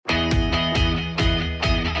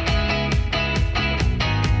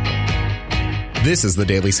This is the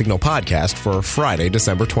Daily Signal podcast for Friday,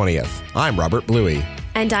 December 20th. I'm Robert Bluey.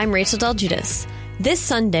 And I'm Rachel Del Giudice. This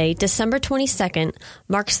Sunday, December 22nd,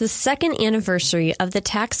 marks the second anniversary of the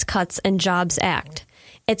Tax Cuts and Jobs Act.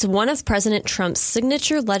 It's one of President Trump's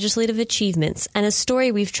signature legislative achievements and a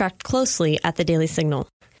story we've tracked closely at the Daily Signal.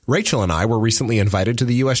 Rachel and I were recently invited to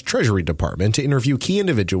the U.S. Treasury Department to interview key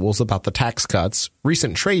individuals about the tax cuts,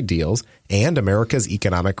 recent trade deals, and America's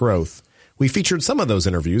economic growth. We featured some of those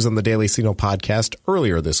interviews on the Daily Signal podcast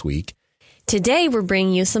earlier this week. Today, we're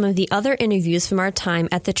bringing you some of the other interviews from our time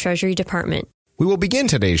at the Treasury Department. We will begin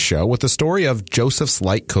today's show with the story of Joseph's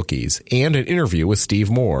Light Cookies and an interview with Steve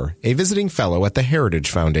Moore, a visiting fellow at the Heritage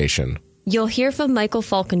Foundation. You'll hear from Michael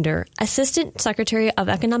Falkender, Assistant Secretary of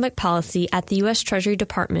Economic Policy at the U.S. Treasury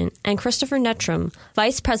Department, and Christopher Nettram,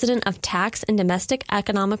 Vice President of Tax and Domestic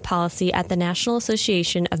Economic Policy at the National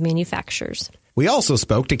Association of Manufacturers. We also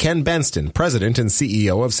spoke to Ken Benston, President and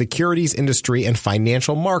CEO of Securities Industry and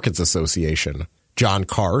Financial Markets Association. John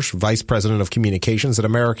Karsh, Vice President of Communications at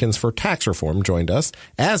Americans for Tax Reform, joined us,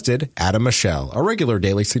 as did Adam Michel, a regular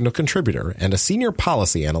Daily Signal contributor and a senior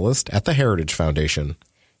policy analyst at the Heritage Foundation.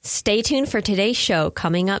 Stay tuned for today's show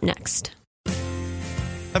coming up next.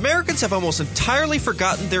 Americans have almost entirely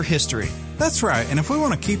forgotten their history. That's right, and if we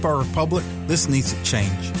want to keep our republic, this needs to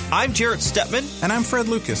change. I'm Jarrett Stepman. And I'm Fred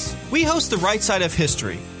Lucas. We host The Right Side of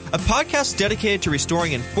History, a podcast dedicated to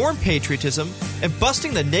restoring informed patriotism and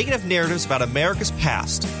busting the negative narratives about America's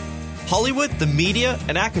past. Hollywood, the media,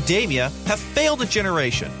 and academia have failed a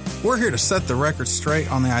generation. We're here to set the record straight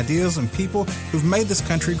on the ideas and people who've made this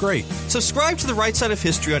country great. Subscribe to The Right Side of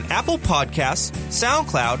History on Apple Podcasts,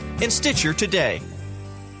 SoundCloud, and Stitcher today.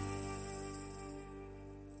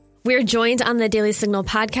 We're joined on the Daily Signal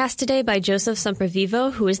podcast today by Joseph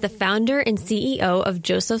Sempervivo, who is the founder and CEO of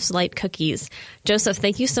Joseph's Light Cookies. Joseph,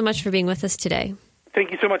 thank you so much for being with us today.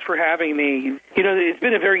 Thank you so much for having me. You know, it's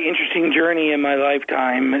been a very interesting journey in my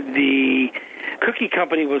lifetime. The cookie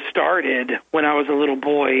company was started when I was a little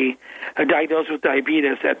boy, diagnosed with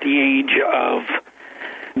diabetes at the age of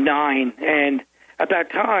 9. And at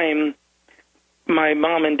that time, my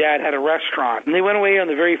mom and dad had a restaurant. And they went away on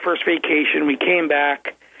the very first vacation. We came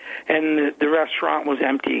back, and the restaurant was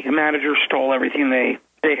empty. The manager stole everything they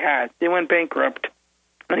had. They went bankrupt.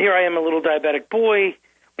 And here I am, a little diabetic boy,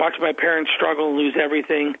 watching my parents struggle and lose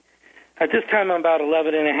everything. At this time, I'm about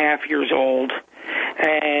 11 and a half years old.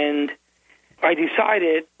 And I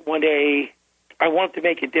decided one day I wanted to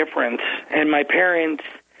make a difference. And my parents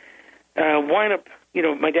wind up, you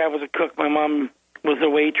know, my dad was a cook. My mom was a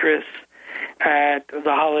waitress at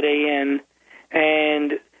the Holiday Inn.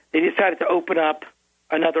 And they decided to open up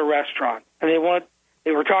another restaurant. And they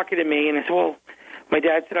were talking to me, and I said, well, my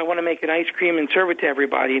dad said, I want to make an ice cream and serve it to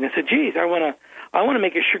everybody. And I said, geez, I want to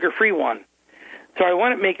make a sugar-free one. So I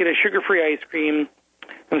want to make it a sugar-free ice cream.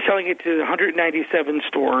 I'm selling it to 197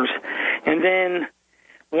 stores. And then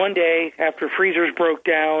one day, after freezers broke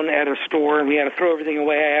down at a store and we had to throw everything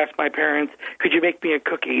away, I asked my parents, could you make me a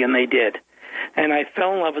cookie? And they did. And I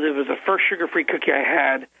fell in love with it. It was the first sugar-free cookie I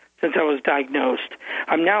had since I was diagnosed.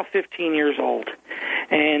 I'm now 15 years old.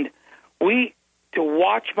 And to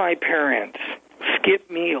watch my parents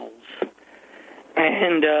skip meals,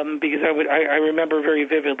 and because I remember very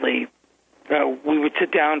vividly, we would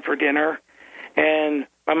sit down for dinner, and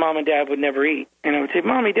my mom and dad would never eat. And I would say,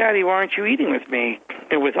 Mommy, Daddy, why aren't you eating with me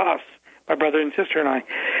and with us, my brother and sister and I?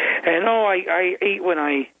 And, I ate when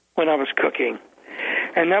I was cooking.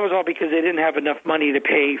 And that was all because they didn't have enough money to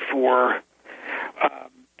pay for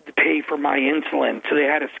my insulin, so they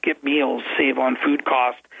had to skip meals, save on food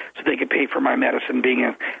costs, so they could pay for my medicine.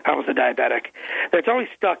 I was a diabetic. That's always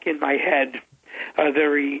stuck in my head,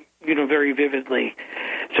 very vividly.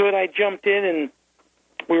 So when I jumped in, and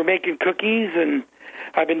we were making cookies, and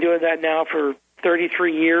I've been doing that now for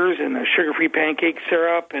 33 years, and the sugar-free pancake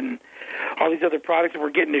syrup, and all these other products, and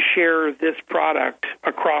we're getting to share this product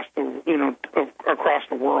across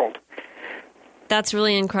the world. That's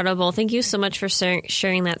really incredible. Thank you so much for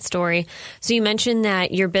sharing that story. So you mentioned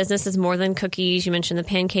that your business is more than cookies. You mentioned the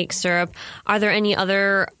pancake syrup. Are there any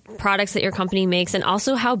other products that your company makes? And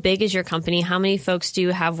also, how big is your company? How many folks do you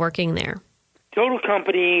have working there? Total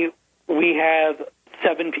company, we have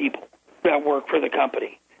 7 people that work for the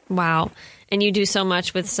company. Wow. and you do so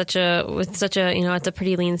much with such a it's a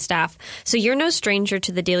pretty lean staff. So you're no stranger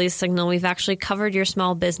to the Daily Signal. We've actually covered your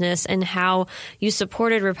small business and how you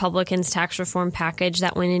supported Republicans' tax reform package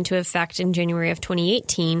that went into effect in January of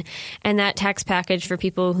 2018. And that tax package, for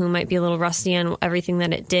people who might be a little rusty on everything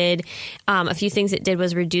that it did, a few things it did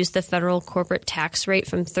was reduce the federal corporate tax rate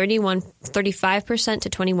from 35% to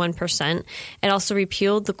 21%. It also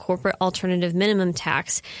repealed the corporate alternative minimum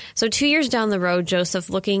tax. So 2 years down the road, Joseph,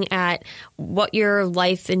 looking at what your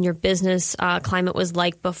life and your business climate was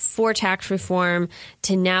like before tax reform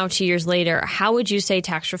to now 2 years later, how would you say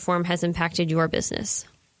tax reform has impacted your business?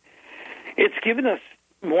 It's given us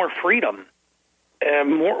more freedom.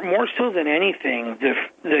 More so than anything,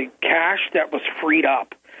 the cash that was freed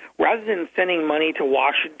up, rather than sending money to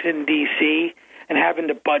Washington, D.C., and having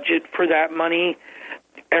to budget for that money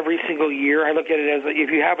every single year, I look at it as if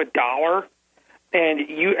you have $1 and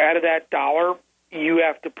you out of that $1, you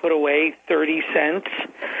have to put away 30 cents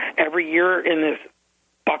every year in this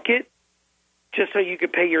bucket just so you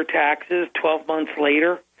could pay your taxes 12 months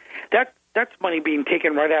later. That's money being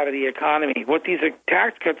taken right out of the economy. What these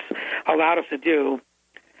tax cuts allowed us to do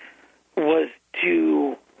was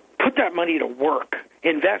to put that money to work,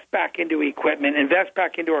 invest back into equipment, invest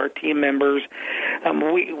back into our team members.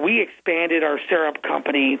 We expanded our syrup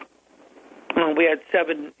company. We had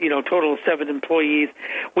total of 7 employees.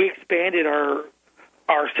 We expanded our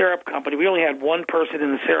syrup company. We only had 1 person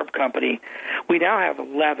in the syrup company. We now have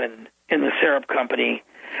 11 in the syrup company.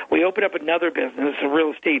 We opened up another business, a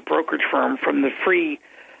real estate brokerage firm. From the free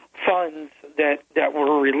funds that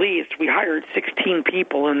were released, we hired 16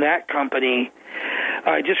 people in that company.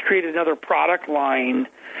 I just created another product line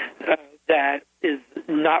that is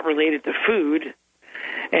not related to food,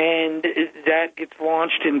 and that gets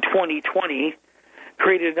launched in 2020.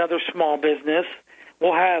 Created another small business.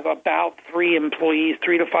 We'll have about 3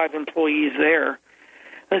 to 5 employees there.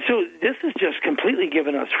 And so this has just completely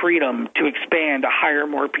given us freedom to expand, to hire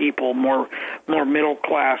more people, more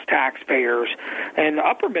middle-class taxpayers and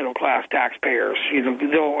upper-middle-class taxpayers.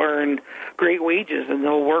 They'll earn great wages, and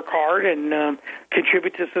they'll work hard and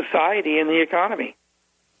contribute to society and the economy.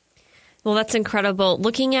 Well, that's incredible.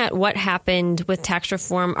 Looking at what happened with tax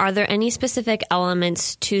reform, are there any specific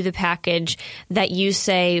elements to the package that you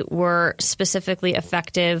say were specifically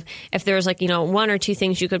effective? If there was 1 or 2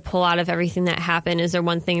 things you could pull out of everything that happened, is there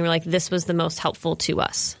one thing you're like, this was the most helpful to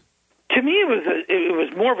us? To me, it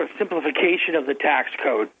was more of a simplification of the tax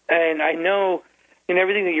code. And I know in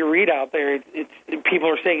everything that you read out there, people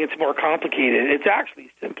are saying it's more complicated. It's actually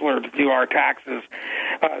simpler to do our taxes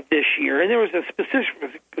this year. And there was a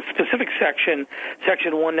specific section,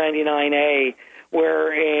 Section 199A,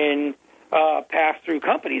 wherein pass-through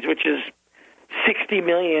companies, which is 60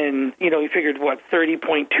 million, you figured,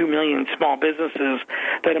 30.2 million small businesses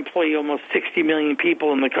that employ almost 60 million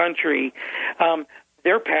people in the country.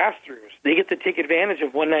 They're pass-throughs. They get to take advantage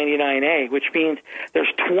of 199A, which means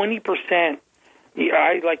there's 20%.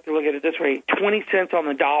 I like to look at it this way: 20 cents on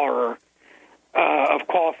the dollar of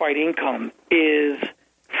qualified income is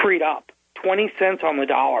freed up. 20 cents on the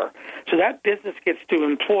dollar. So that business gets to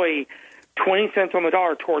employ 20 cents on the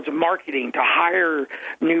dollar towards marketing, to hire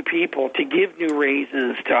new people, to give new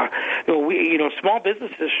raises. Small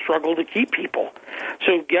businesses struggle to keep people.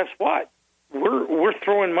 So guess what? We're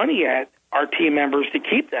throwing money at our team members to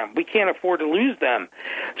keep them. We can't afford to lose them.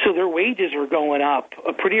 So their wages are going up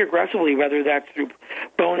pretty aggressively, whether that's through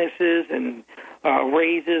bonuses and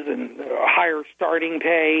raises and higher starting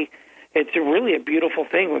pay. It's really a beautiful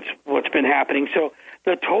thing what's been happening. So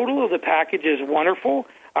the total of the package is wonderful.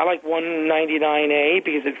 I like 199A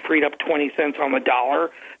because it freed up 20 cents on the dollar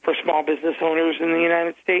for small business owners in the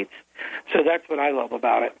United States. So that's what I love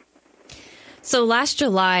about it. So last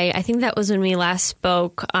July, I think that was when we last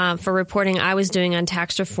spoke for reporting I was doing on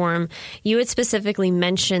tax reform, you had specifically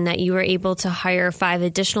mentioned that you were able to hire 5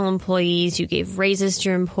 additional employees, you gave raises to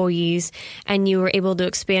your employees, and you were able to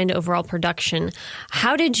expand overall production.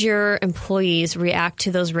 How did your employees react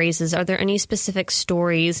to those raises? Are there any specific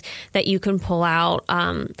stories that you can pull out,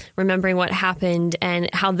 remembering what happened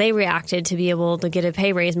and how they reacted to be able to get a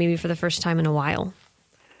pay raise maybe for the first time in a while?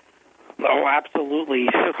 Oh, absolutely.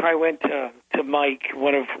 So I went to Mike,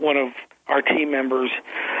 one of our team members,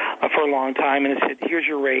 for a long time, and I said, "Here's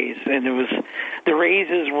your raise." And the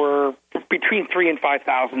raises were between $3,000 and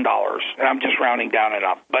 $5,000. And I'm just rounding down and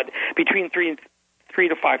up, but between $3,000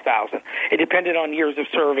 to $5,000. It depended on years of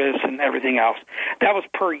service and everything else. That was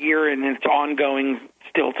per year, and it's ongoing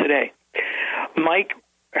still today. Mike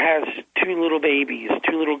has 2 little babies,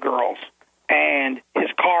 2 little girls, and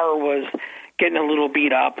his car was getting a little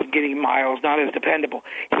beat up, getting miles, not as dependable.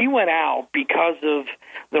 He went out because of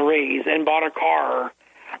the raise and bought a car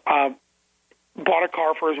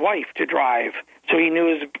for his wife to drive. So he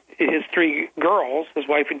knew his 3 girls, his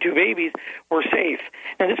wife and 2 babies, were safe.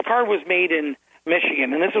 And this car was made in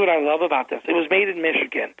Michigan, and this is what I love about this. It was made in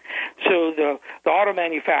Michigan. So the auto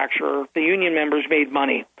manufacturer, the union members made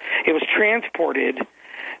money. It was transported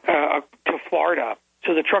to Florida,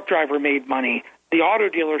 so the truck driver made money. The auto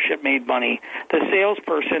dealership made money. The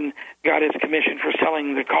salesperson got his commission for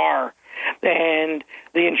selling the car. And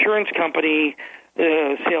the insurance company,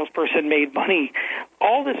 the salesperson made money.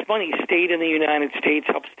 All this money stayed in the United States,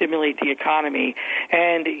 helped stimulate the economy,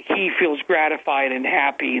 and he feels gratified and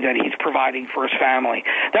happy that he's providing for his family.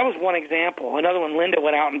 That was one example. Another one, Linda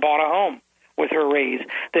went out and bought a home with her raise.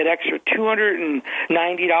 That extra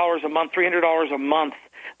 $290 a month, $300 a month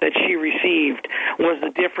that she received was the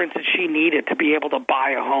difference that she needed to be able to buy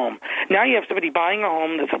a home. Now you have somebody buying a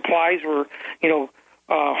home, the supplies were,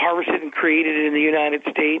 harvested and created in the United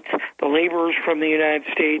States, the laborers from the United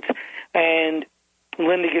States, and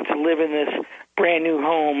Linda gets to live in this brand new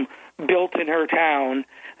home built in her town,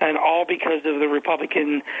 and all because of the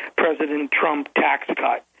Republican President Trump tax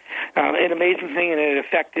cut. An amazing thing, and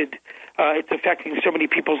it's affecting so many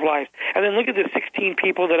people's lives. And then look at the 16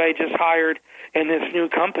 people that I just hired in this new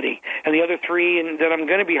company, and the other 3 that I'm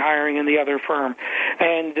going to be hiring in the other firm,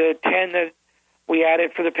 and 10 that we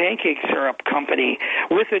added for the pancake syrup company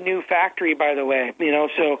with a new factory, by the way,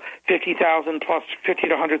 so 50,000 plus 50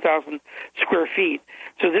 to 100,000 square feet.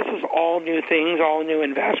 So this is all new things, all new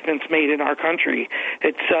investments made in our country.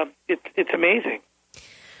 It's amazing.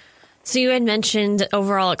 So you had mentioned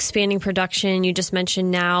overall expanding production. You just mentioned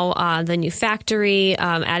now the new factory,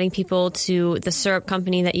 adding people to the syrup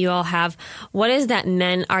company that you all have. What has that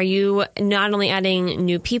meant? Are you not only adding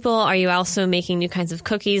new people, are you also making new kinds of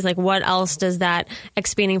cookies? Like, what else does that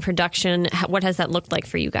expanding production, what has that looked like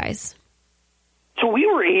for you guys? So we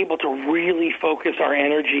were able to really focus our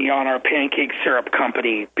energy on our pancake syrup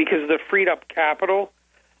company because of the freed up capital,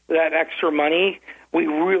 that extra money, we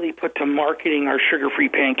really put to marketing our sugar-free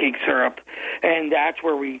pancake syrup. And that's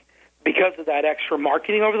where because of that extra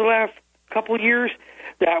marketing over the last couple of years,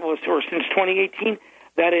 since 2018,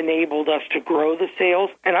 that enabled us to grow the sales.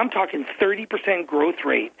 And I'm talking 30% growth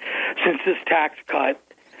rate since this tax cut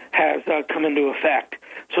has come into effect.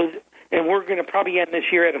 And we're going to probably end this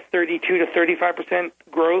year at a 32 to 35%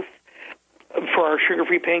 growth for our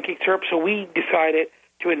sugar-free pancake syrup. So we decided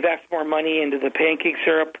to invest more money into the pancake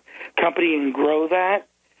syrup company and grow that.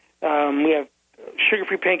 We have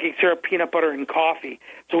sugar-free pancake syrup, peanut butter, and coffee.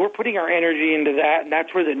 So we're putting our energy into that, and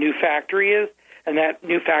that's where the new factory is, and that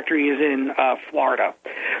new factory is in Florida.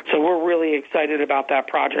 So we're really excited about that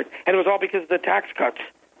project, and it was all because of the tax cuts.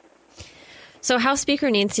 So House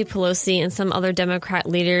Speaker Nancy Pelosi and some other Democrat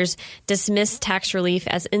leaders dismissed tax relief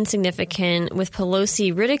as insignificant, with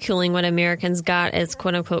Pelosi ridiculing what Americans got as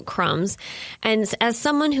quote-unquote crumbs. And as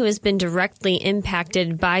someone who has been directly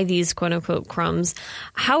impacted by these quote-unquote crumbs,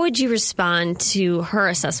 how would you respond to her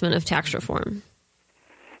assessment of tax reform?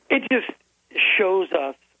 It just shows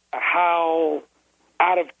us how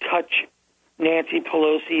out of touch Nancy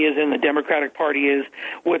Pelosi is and the Democratic Party is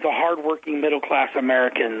with the hardworking middle-class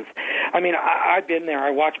Americans. I mean, I've been there.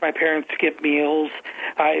 I watched my parents skip meals.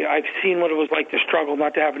 I've seen what it was like to struggle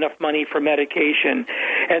not to have enough money for medication.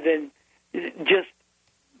 And then just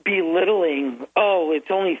belittling,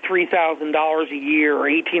 it's only $3,000 a year or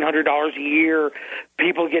 $1,800 a year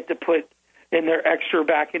people get to put in their extra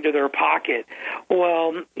back into their pocket.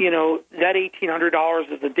 Well, that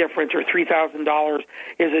 $1,800 is the difference, or $3,000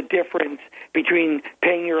 is a difference between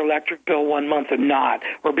paying your electric bill one month and not,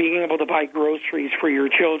 or being able to buy groceries for your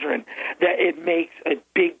children. That it makes a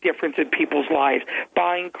big difference in people's lives.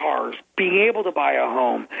 Buying cars, being able to buy a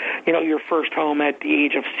home, your first home at the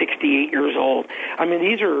age of 68 years old. I mean,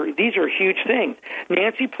 these are huge things.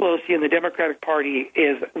 Nancy Pelosi and the Democratic Party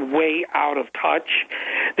is way out of touch.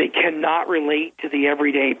 They cannot relate to the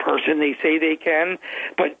everyday person. They say they can,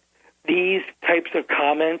 but these types of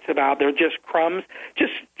comments about they're just crumbs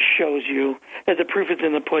just shows you that the proof is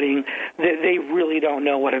in the pudding, that they really don't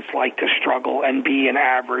know what it's like to struggle and be an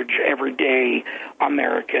average, everyday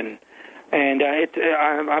American. And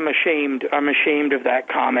I'm ashamed. I'm ashamed of that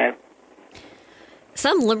comment.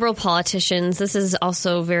 Some liberal politicians, this is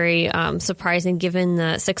also very surprising given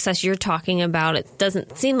the success you're talking about. It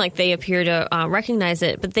doesn't seem like they appear to recognize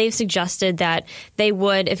it, but they've suggested that they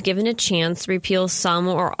would, if given a chance, repeal some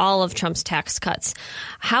or all of Trump's tax cuts.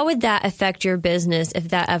 How would that affect your business if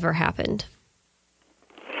that ever happened?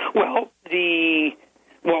 Well,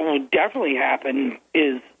 what would definitely happen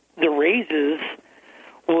is the raises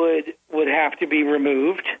would would have to be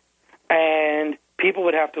removed, and people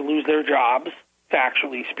would have to lose their jobs,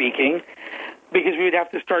 factually speaking, because we would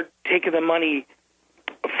have to start taking the money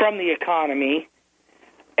from the economy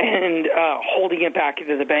and holding it back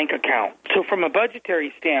into the bank account. So from a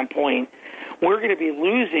budgetary standpoint, we're going to be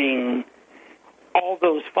losing all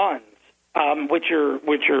those funds, which are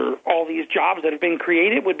all these jobs that have been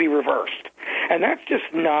created would be reversed. And that's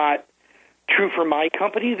just not true for my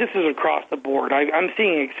company. This is across the board. I'm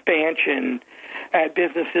seeing expansion at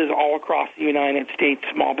businesses all across the United States,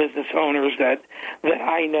 small business owners that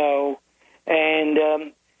I know, and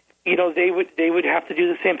they would have to do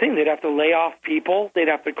the same thing. They'd have to lay off people. They'd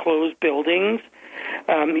have to close buildings.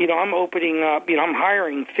 I'm opening up. I'm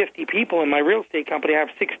hiring 50 people in my real estate company. I have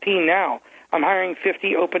 16 now. I'm hiring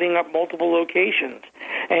 50, opening up multiple locations,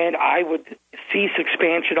 and I would cease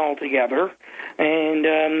expansion altogether. And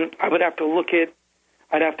I would have to look at.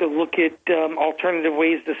 I'd have to look at alternative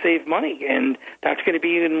ways to save money, and that's going to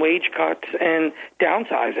be in wage cuts and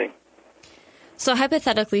downsizing. So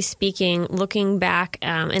hypothetically speaking, looking back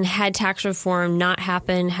and had tax reform not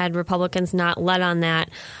happened, had Republicans not led on that,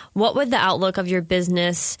 what would the outlook of your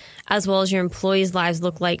business as well as your employees' lives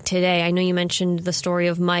look like today? I know you mentioned the story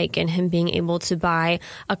of Mike and him being able to buy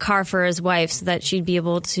a car for his wife so that she'd be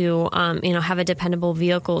able to have a dependable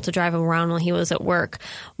vehicle to drive him around while he was at work.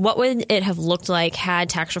 What would it have looked like had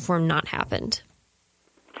tax reform not happened?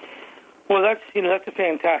 Well, that's a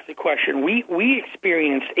fantastic question. We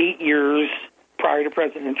experienced 8 years prior to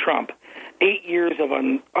President Trump, 8 years of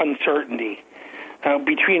uncertainty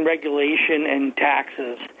between regulation and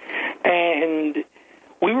taxes, and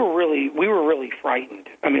we were really frightened.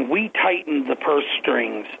 I mean, we tightened the purse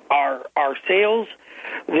strings. Our sales,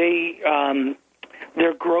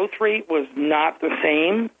 their growth rate was not the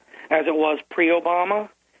same as it was pre-Obama,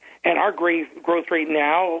 and our growth rate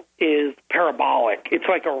now is parabolic. It's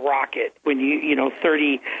like a rocket when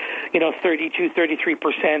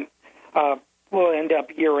 33%. We'll end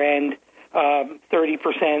up year-end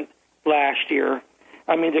 30% last year.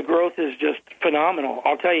 I mean, the growth is just phenomenal.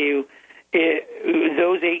 I'll tell you,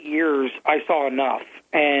 those 8 years, I saw enough,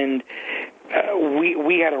 and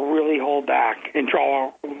we had to really hold back and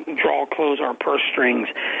close our purse strings.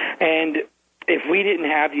 And if we didn't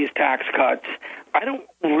have these tax cuts, I don't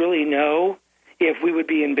really know if we would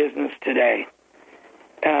be in business today.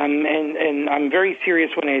 And I'm very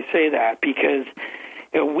serious when I say that, because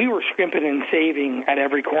we were scrimping and saving at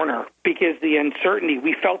every corner because the uncertainty,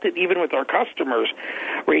 we felt it even with our customers,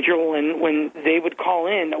 Rachel, and when they would call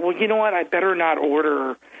in, well, you know what, I better not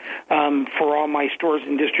order for all my stores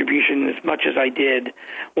and distribution as much as I did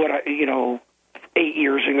 8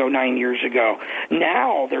 years ago, 9 years ago.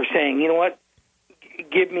 Now they're saying, you know what,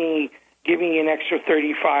 give me an extra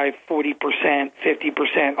 35, 40%,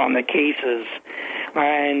 50% on the cases,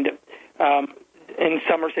 and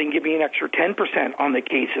some are saying give me an extra 10% on the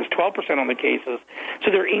cases, 12% on the cases.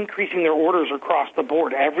 So they're increasing their orders across the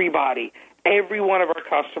board. Every one of our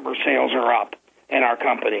customer sales are up in our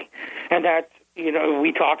company. And that's,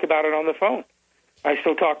 we talk about it on the phone. I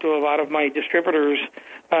still talk to a lot of my distributors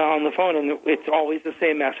on the phone, and it's always the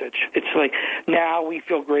same message. It's like, now we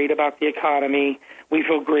feel great about the economy. We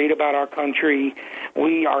feel great about our country.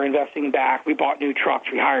 We are investing back. We bought new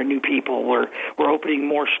trucks. We hired new people. We're opening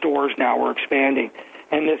more stores now. We're expanding,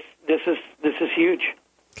 and this is huge.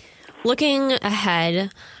 Looking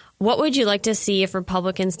ahead, what would you like to see if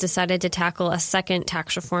Republicans decided to tackle a second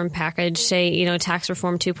tax reform package, say, tax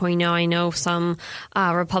reform 2.0? I know some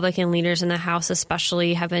Republican leaders in the House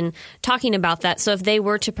especially have been talking about that. So if they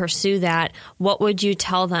were to pursue that, what would you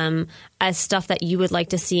tell them as stuff that you would like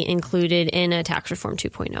to see included in a tax reform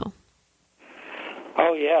 2.0?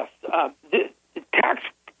 Oh, yes. The tax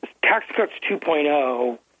cuts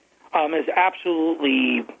 2.0 is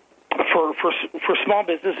absolutely, for small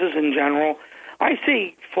businesses in general, I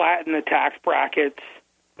say flatten the tax brackets,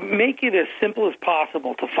 make it as simple as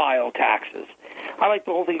possible to file taxes. I like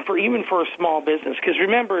the whole thing even for a small business, because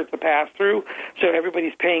remember, it's a pass-through, so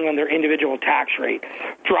everybody's paying on their individual tax rate.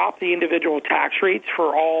 Drop the individual tax rates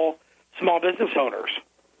for all small business owners.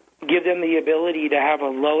 Give them the ability to have a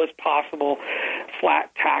lowest possible flat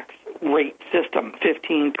tax rate system,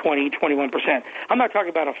 15, 20, 21%. I'm not talking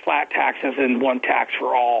about a flat tax as in one tax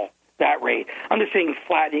for all, that rate. I'm just saying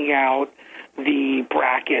flattening out the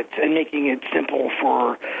brackets and making it simple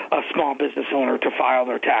for a small business owner to file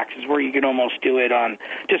their taxes, where you can almost do it on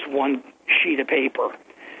just one sheet of paper.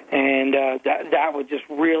 And that would just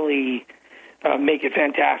really make it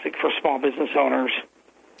fantastic for small business owners.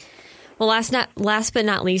 Well, last but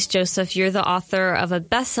not least, Joseph, you're the author of a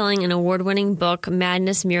best-selling and award-winning book,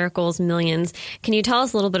 Madness, Miracles, Millions. Can you tell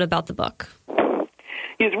us a little bit about the book?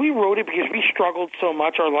 is we wrote it because we struggled so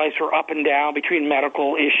much. Our lives were up and down between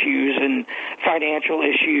medical issues and financial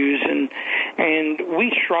issues, and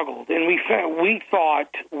we struggled, and we thought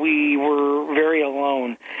we were very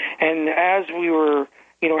alone. And as we were,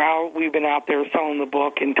 we've been out there selling the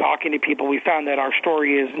book and talking to people, we found that our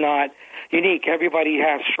story is not unique. Everybody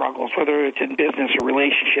has struggles, whether it's in business or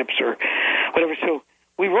relationships or whatever. So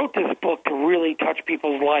we wrote this book to really touch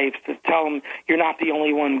people's lives, to tell them you're not the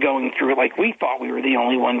only one going through it, like we thought we were the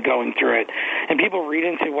only one going through it. And people read it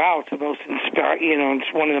and say, wow, it's the most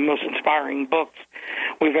it's one of the most inspiring books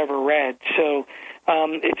we've ever read. So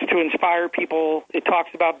it's to inspire people. It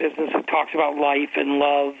talks about business. It talks about life and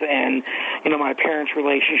love and, my parents'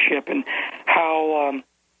 relationship and how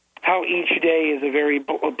each day is a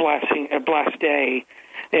blessed day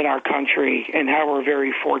in our country, and how we're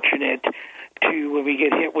very fortunate to, when we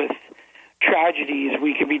get hit with tragedies,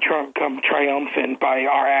 we can become triumphant by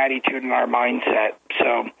our attitude and our mindset.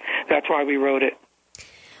 So that's why we wrote it.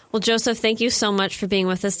 Well, Joseph, thank you so much for being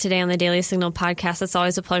with us today on the Daily Signal podcast. It's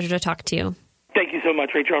always a pleasure to talk to you. Thank you so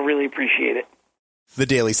much, Rachel. I really appreciate it. The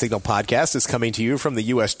Daily Signal podcast is coming to you from the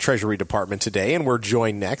U.S. Treasury Department today, and we're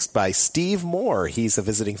joined next by Steve Moore. He's a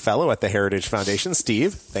visiting fellow at the Heritage Foundation.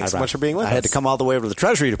 Steve, thanks so much for being with us. I had to come all the way over to the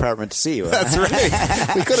Treasury Department to see you. That's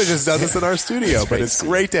right. We could have just done this in our studio, but it's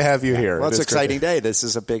great to have you here. Well, it's an exciting day. This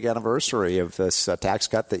is a big anniversary of this tax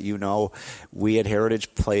cut that we at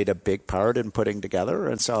Heritage played a big part in putting together,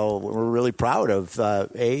 and so we're really proud of,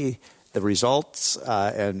 the results,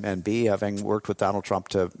 and B, having worked with Donald Trump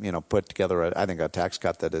to, put together, a tax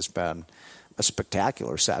cut that has been a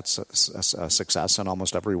spectacular success in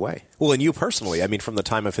almost every way. Well, and you personally, from the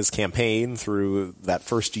time of his campaign through that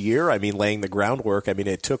first year, laying the groundwork,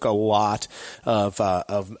 it took a lot of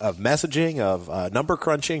messaging, of number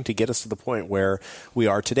crunching to get us to the point where we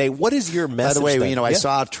are today. What is your message? By the way, I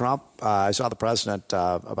saw Trump, I saw the president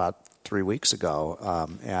about 3 weeks ago,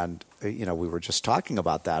 and we were just talking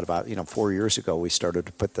about that. 4 years ago, we started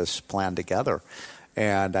to put this plan together.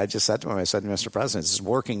 And I just said to him, Mr. President, this is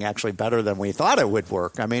working actually better than we thought it would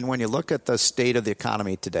work. When you look at the state of the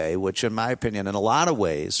economy today, which in my opinion, in a lot of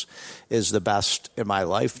ways, is the best in my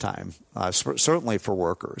lifetime, certainly for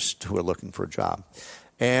workers who are looking for a job.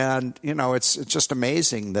 And, it's just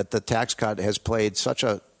amazing that the tax cut has played such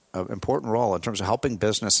an important role in terms of helping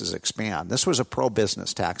businesses expand. This was a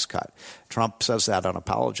pro-business tax cut. Trump says that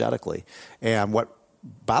unapologetically. And what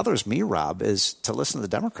bothers me, Rob, is to listen to the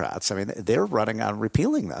Democrats. They're running on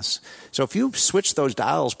repealing this. So if you switch those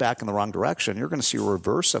dials back in the wrong direction, you're going to see a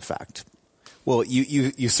reverse effect. Well,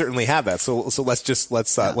 you certainly have that. So let's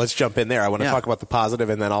jump in there. I want to talk about the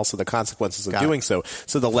positive and then also the consequences of doing so.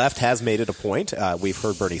 So the left has made it a point. We've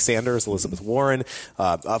heard Bernie Sanders, Elizabeth Warren,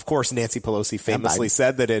 of course, Nancy Pelosi famously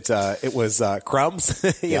said that it was crumbs,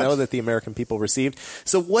 that the American people received.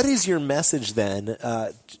 So what is your message then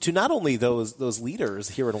to not only those leaders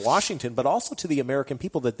here in Washington, but also to the American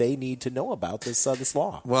people that they need to know about this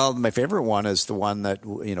law? Well, my favorite one is the one that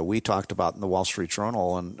we talked about in the Wall Street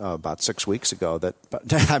Journal about 6 weeks ago, that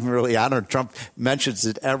I'm really honored. Trump mentions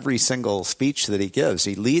it every single speech that he gives.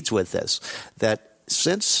 He leads with this, that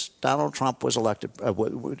since Donald Trump was elected,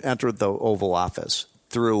 entered the Oval Office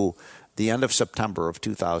through the end of September of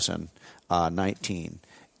 2019,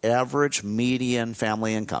 average median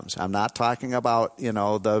family incomes. I'm not talking about,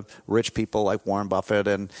 the rich people like Warren Buffett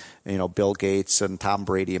and, Bill Gates and Tom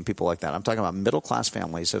Brady and people like that. I'm talking about middle-class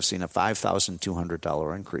families have seen a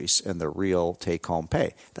 $5,200 increase in their real take-home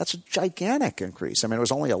pay. That's a gigantic increase. It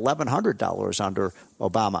was only $1,100 under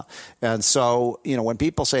Obama. And so, when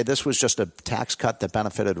people say this was just a tax cut that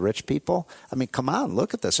benefited rich people, come on,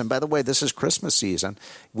 look at this. And by the way, this is Christmas season.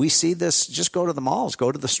 We see this, just go to the malls,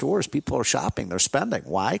 go to the stores. People are shopping, they're spending.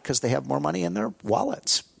 Why? Because they have more money in their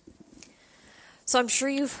wallets. So I'm sure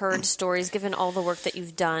you've heard stories, given all the work that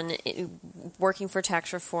you've done, working for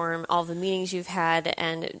tax reform, all the meetings you've had,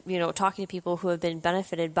 and talking to people who have been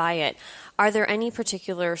benefited by it. Are there any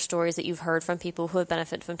particular stories that you've heard from people who have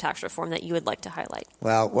benefited from tax reform that you would like to highlight?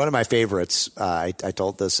 Well, one of my favorites, I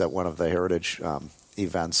told this at one of the Heritage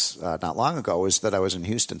events not long ago, was that I was in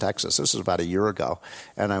Houston, Texas. This was about a year ago,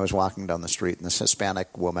 and I was walking down the street, and this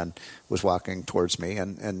Hispanic woman was walking towards me,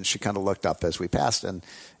 and she kind of looked up as we passed, and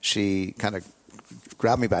she kind of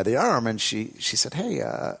grabbed me by the arm, and she said, "Hey,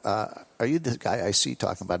 are you the guy I see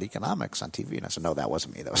talking about economics on TV?" And I said, "No, that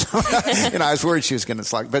wasn't me. That was," I was worried she was going to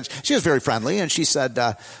slug, but she was very friendly, and she said,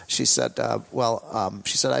 "I'd just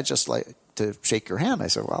like to shake your hand." I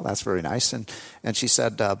said, "Well, that's very nice." And she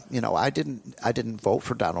said, "I didn't vote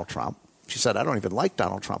for Donald Trump." She said, "I don't even like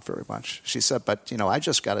Donald Trump very much." She said, "But, I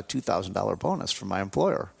just got a $2,000 bonus from my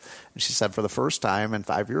employer." And she said, for the first time in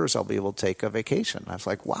 5 years, I'll be able to take a vacation. I was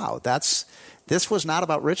like, wow, this was not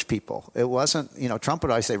about rich people. It wasn't, Trump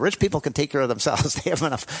would always say, rich people can take care of themselves. They have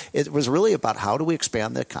enough. It was really about how do we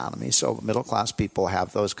expand the economy so middle-class people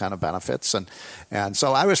have those kind of benefits. And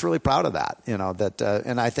so I was really proud of that,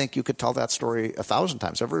 and I think you could tell that story 1,000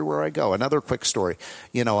 times everywhere I go. Another quick story.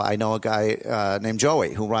 I know a guy named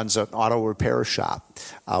Joey who runs an auto repair shop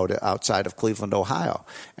outside of Cleveland, Ohio.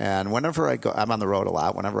 And whenever I go, I'm on the road a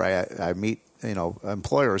lot. Whenever I meet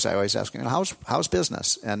employers, I always ask, how's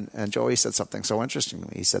business? And Joey said something so interesting to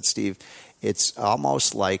me. He said, Steve, it's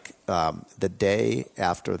almost like the day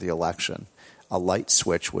after the election, a light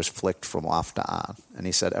switch was flicked from off to on. And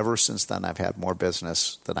he said, ever since then, I've had more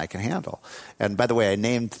business than I can handle. And by the way, I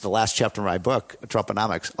named the last chapter of my book,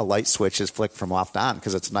 Trumponomics, a light switch is flicked from off to on,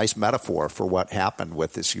 because it's a nice metaphor for what happened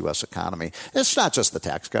with this U.S. economy. It's not just the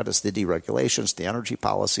tax cut, it's the deregulations, the energy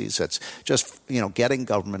policies. It's just, getting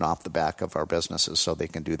government off the back of our businesses so they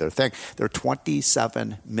can do their thing. There are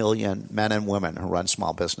 27 million men and women who run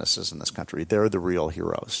small businesses in this country. They're the real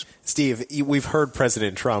heroes. Steve, we've heard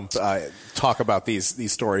President Trump talk about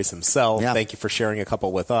these stories himself. Yeah. Thank you for sharing a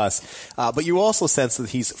couple with us. But you also sense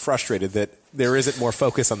that he's frustrated that there isn't more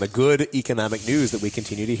focus on the good economic news that we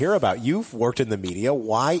continue to hear about. You've worked in the media.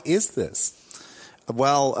 Why is this?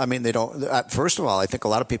 Well, I mean, they don't. First of all, I think a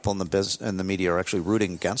lot of people in the media are actually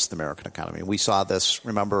rooting against the American economy. We saw this.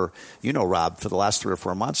 Remember, Rob, for the last 3 or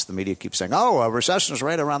 4 months, the media keeps saying, "Oh, a recession is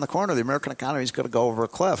right around the corner. The American economy is going to go over a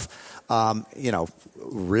cliff."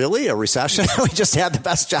 Really, a recession? We just had the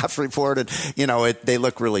best jobs report, and they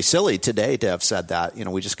look really silly today to have said that.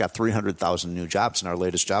 We just got 300,000 new jobs in our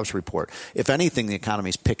latest jobs report. If anything, the economy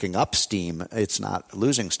is picking up steam. It's not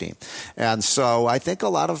losing steam. And so I think a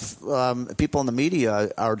lot of people in the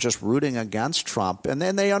media are just rooting against Trump, and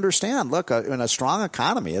then they understand. Look, in a strong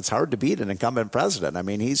economy, it's hard to beat an incumbent president. I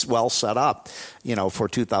mean, he's well set up, for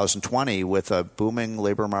 2020 with a booming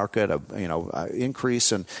labor market,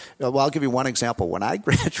 increase. And I'll give you one example. When I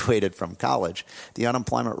graduated from college, the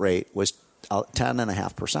unemployment rate was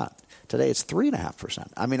 10.5%. Today, it's 3.5%.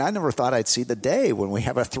 I mean, I never thought I'd see the day when we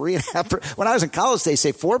have a 3.5%. When I was in college, they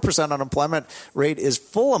say 4% unemployment rate is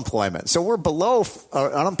full employment. So we're below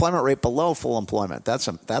unemployment rate below full employment. That's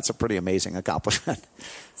a pretty amazing accomplishment.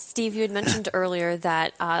 Steve, you had mentioned earlier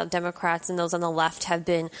that Democrats and those on the left have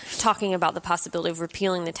been talking about the possibility of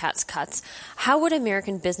repealing the tax cuts. How would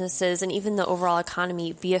American businesses and even the overall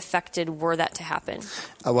economy be affected were that to happen?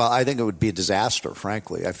 Well, I think it would be a disaster,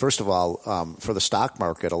 frankly. First of all, for the stock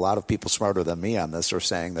market, a lot of people smarter than me on this are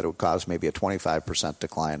saying that it would cause maybe a 25%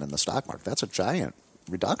 decline in the stock market. That's a giant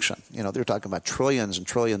reduction. They're talking about trillions and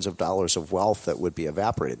trillions of dollars of wealth that would be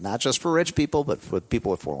evaporated, not just for rich people, but for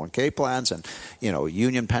people with 401k plans and,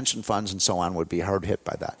 union pension funds and so on would be hard hit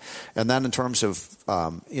by that. And then in terms of,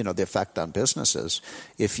 the effect on businesses,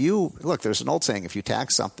 there's an old saying, if you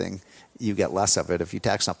tax something, you get less of it. If you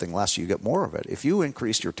tax something less, you get more of it. If you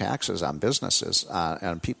increase your taxes on businesses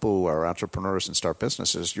and people who are entrepreneurs and start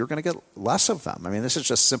businesses, you're going to get less of them. I mean, this is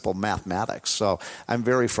just simple mathematics. So I'm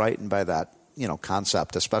very frightened by that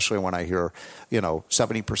concept, especially when I hear,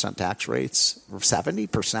 70% tax rates.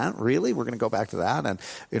 70%? Really? We're going to go back to that?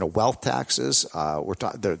 And, wealth taxes.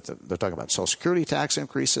 They're talking about Social Security tax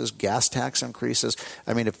increases, gas tax increases.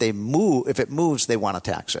 I mean, if it moves, they want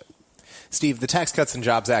to tax it. Steve, the Tax Cuts and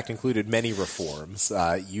Jobs Act included many reforms.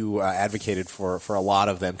 You advocated for a lot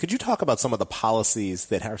of them. Could you talk about some of the policies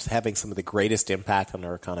that are having some of the greatest impact on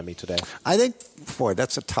our economy today? I think,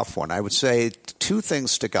 that's a tough one. I would say 2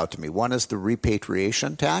 things stick out to me. One is the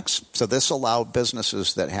repatriation tax. So this allowed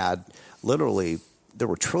businesses that had there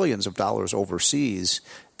were trillions of dollars overseas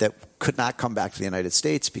that could not come back to the United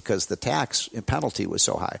States because the tax penalty was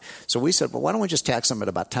so high. So we said, well, why don't we just tax them at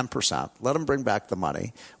about 10%? Let them bring back the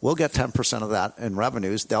money. We'll get 10% of that in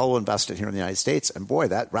revenues. They'll invest it here in the United States. And boy,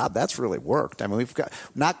 that's really worked. I mean, we've got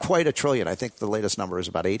not quite $1 trillion. I think the latest number is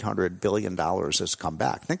about $800 billion has come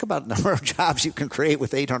back. Think about the number of jobs you can create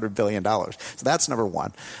with $800 billion. So that's number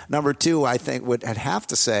one. Number two, I think I'd have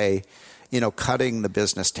to say, cutting the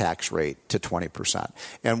business tax rate to 20%.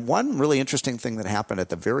 And one really interesting thing that happened at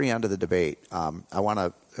the very end of the debate, I want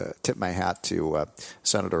to tip my hat to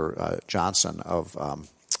Senator Johnson of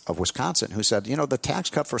Wisconsin, who said, the tax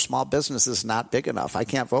cut for small business is not big enough. I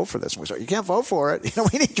can't vote for this. And we said, you can't vote for it.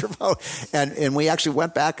 We need your vote. And we actually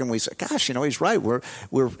went back and we said, gosh, he's right. We're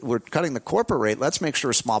cutting the corporate rate. Let's make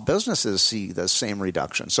sure small businesses see the same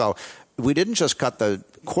reduction. So we didn't just cut the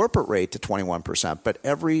corporate rate to 21%, but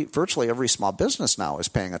virtually every small business now is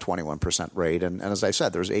paying a 21% rate. And as I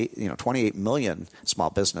said, there's 28 million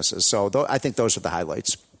small businesses. So I think those are the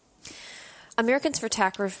highlights. Americans for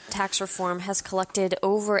Tax Reform has collected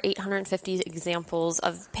over 850 examples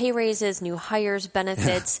of pay raises, new hires,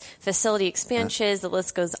 benefits, facility expansions, the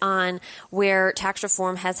list goes on, where tax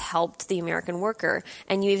reform has helped the American worker.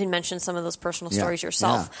 And you even mentioned some of those personal stories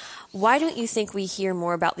yourself. Why don't you think we hear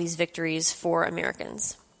more about these victories for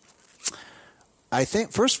Americans? I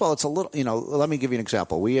think, first of all, it's a little, let me give you an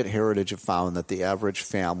example. We at Heritage have found that the average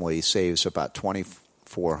family saves about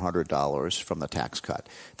 $2,400 from the tax cut.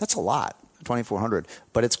 That's a lot. $2,400,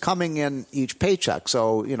 but it's coming in each paycheck.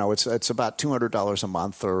 So, it's about $200 a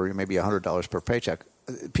month or maybe $100 per paycheck.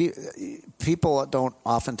 People don't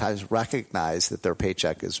oftentimes recognize that their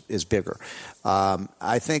paycheck is bigger.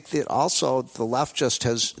 I think that also the left just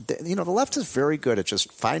has, the left is very good at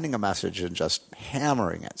just finding a message and just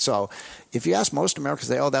hammering it. So if you ask most Americans,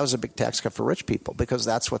 they say, that was a big tax cut for rich people, because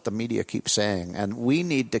that's what the media keeps saying. And we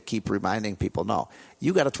need to keep reminding people, no,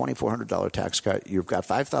 you got a $2,400 tax cut. You've got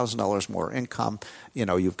 $5,000 more income.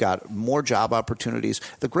 You've got more job opportunities.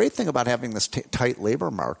 The great thing about having this tight labor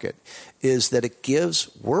market is that it gives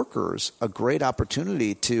workers a great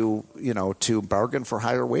opportunity to bargain for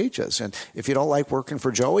higher wages. And if you don't like working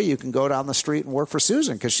for Joey, you can go down the street and work for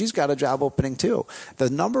Susan, because she's got a job opening too. The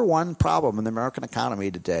number one problem in the American economy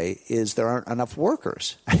today is there aren't enough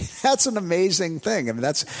workers. That's an amazing thing. I mean,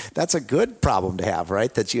 that's a good problem to have,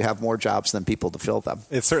 right? That you have more jobs than people to fill them.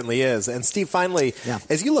 It certainly is. And Steve, finally,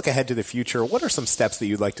 as you look ahead to the future, what are some steps that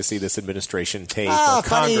you'd like to see this administration take?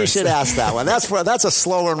 Funny you should ask that one. That's a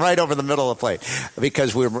slow one right over the middle of the plate,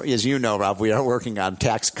 because as you know, Rob, we are working on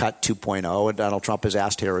Tax Cut 2.0, and Donald Trump has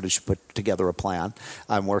asked Heritage to put together a plan.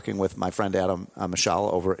 I'm working with my friend Adam Michel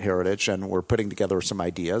over at Heritage, and we're putting together some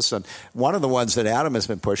ideas. And one of the ones that Adam has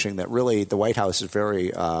been pushing that really the White House is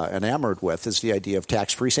very enamored with is the idea of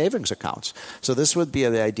tax-free savings accounts. So this would be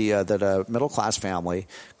the idea that a middle-class family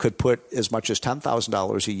could put as much as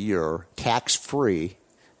 $10,000 a year tax-free.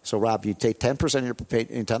 So, Rob, you take 10% of your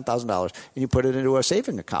 $10,000 and you put it into a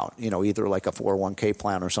saving account, either like a 401k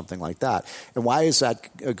plan or something like that. And why is that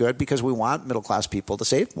good? Because we want middle-class people to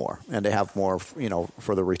save more and to have more,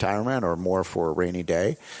 for the retirement or more for a rainy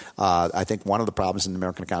day. I think one of the problems in the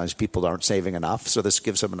American economy is people aren't saving enough, so this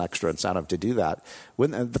gives them an extra incentive to do that.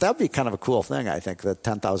 But that would be kind of a cool thing, I think, the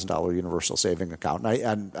 $10,000 universal saving account.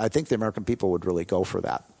 And I think the American people would really go for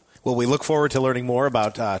that. Well, we look forward to learning more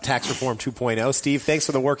about Tax Reform 2.0. Steve, thanks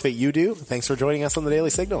for the work that you do. Thanks for joining us on the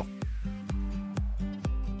Daily Signal.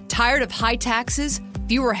 Tired of high taxes,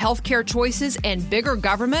 fewer healthcare choices, and bigger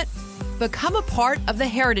government? Become a part of the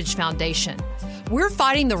Heritage Foundation. We're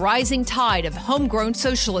fighting the rising tide of homegrown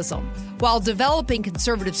socialism while developing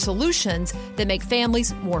conservative solutions that make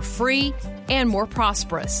families more free and more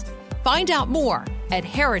prosperous. Find out more at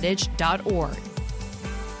heritage.org.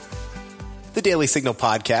 The Daily Signal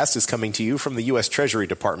podcast is coming to you from the U.S. Treasury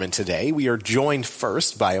Department today. We are joined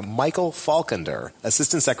first by Michael Falkender,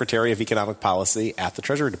 Assistant Secretary of Economic Policy at the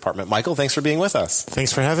Treasury Department. Michael, thanks for being with us.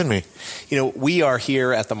 Thanks for having me. We are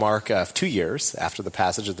here at the mark of 2 years after the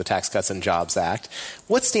passage of the Tax Cuts and Jobs Act.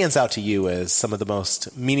 What stands out to you as some of the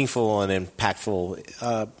most meaningful and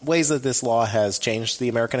impactful ways that this law has changed the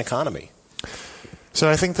American economy? So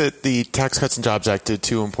I think that the Tax Cuts and Jobs Act did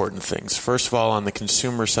two important things. First of all, on the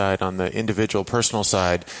consumer side, on the individual personal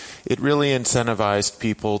side, it really incentivized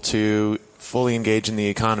people to fully engage in the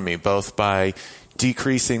economy, both by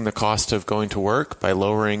decreasing the cost of going to work, by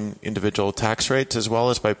lowering individual tax rates, as well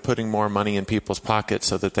as by putting more money in people's pockets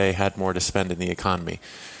so that they had more to spend in the economy.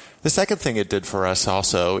 The second thing it did for us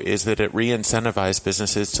also is that it re-incentivized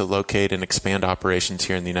businesses to locate and expand operations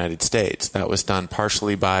here in the United States. That was done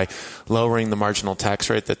partially by lowering the marginal tax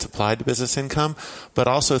rate that's applied to business income, but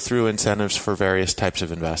also through incentives for various types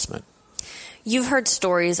of investment. You've heard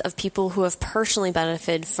stories of people who have personally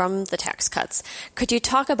benefited from the tax cuts. Could you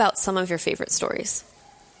talk about some of your favorite stories?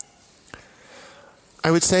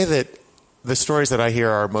 I would say that the stories that I hear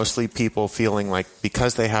are mostly people feeling like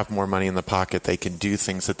because they have more money in the pocket, they can do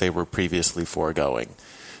things that they were previously foregoing.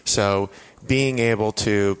 So being able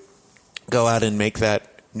to go out and make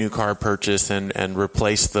that new car purchase and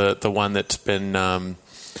replace the one that's been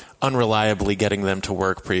unreliably getting them to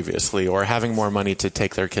work previously, or having more money to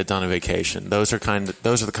take their kids on a vacation. Those are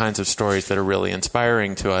the kinds of stories that are really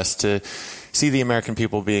inspiring to us to see the American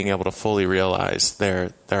people being able to fully realize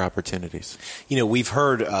their opportunities. We've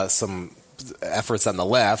heard some efforts on the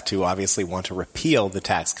left who obviously want to repeal the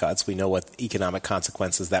tax cuts. We know what economic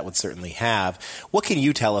consequences that would certainly have. What can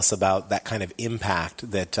you tell us about that kind of impact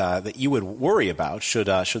that you would worry about should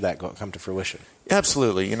that come to fruition?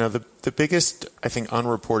 Absolutely. The biggest, I think,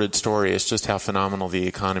 unreported story is just how phenomenal the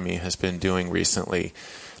economy has been doing recently.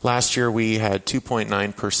 Last year, we had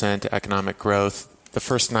 2.9% economic growth. the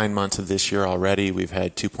first 9 months of this year already, we've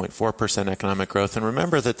had 2.4% economic growth. And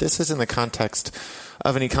remember that this is in the context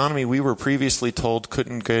of an economy we were previously told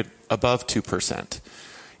couldn't get above 2%.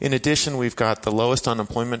 In addition, we've got the lowest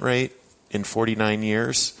unemployment rate in 49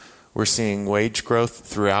 years. We're seeing wage growth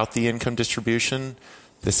throughout the income distribution.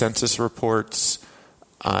 The census reports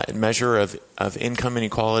measure of income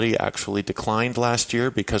inequality actually declined last year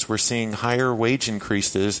because we're seeing higher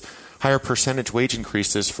percentage wage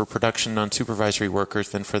increases for production non-supervisory workers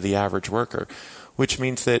than for the average worker, which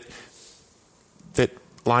means that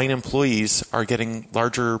line employees are getting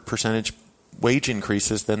larger percentage wage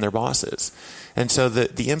increases than their bosses. And so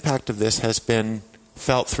the impact of this has been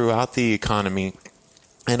felt throughout the economy.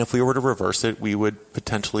 And if we were to reverse it, we would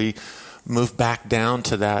potentially move back down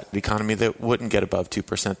to that economy that wouldn't get above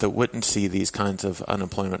 2%, that wouldn't see these kinds of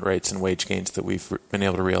unemployment rates and wage gains that we've been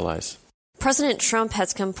able to realize. President Trump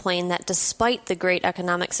has complained that despite the great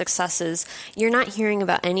economic successes, you're not hearing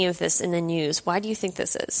about any of this in the news. Why do you think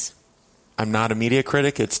this is? I'm not a media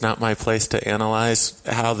critic. It's not my place to analyze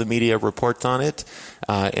how the media reports on it.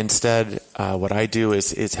 Instead, what I do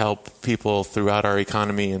is help people throughout our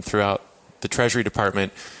economy and throughout the Treasury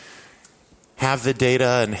Department have the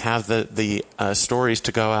data and have the stories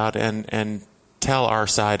to go out and tell our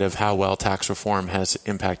side of how well tax reform has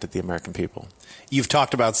impacted the American people. You've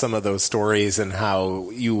talked about some of those stories and how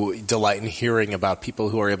you delight in hearing about people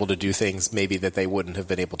who are able to do things maybe that they wouldn't have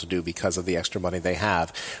been able to do because of the extra money they have.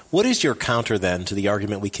 What is your counter then to the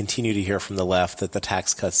argument we continue to hear from the left that the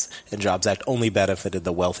Tax Cuts and Jobs Act only benefited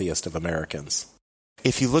the wealthiest of Americans?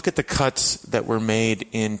 If you look at the cuts that were made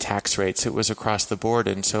in tax rates, it was across the board.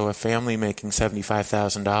 And so a family making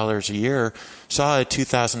 $75,000 a year saw a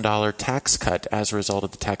 $2,000 tax cut as a result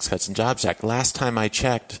of the Tax Cuts and Jobs Act. Last time I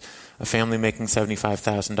checked, a family making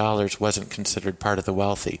 $75,000 wasn't considered part of the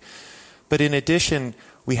wealthy. But in addition,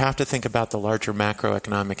 we have to think about the larger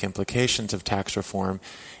macroeconomic implications of tax reform.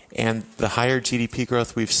 And the higher GDP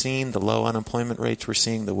growth we've seen, the low unemployment rates we're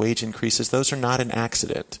seeing, the wage increases, those are not an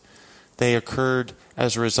accident. They occurred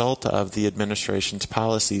as a result of the administration's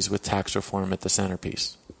policies with tax reform at the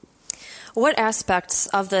centerpiece. What aspects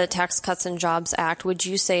of the Tax Cuts and Jobs Act would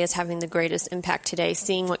you say is having the greatest impact today?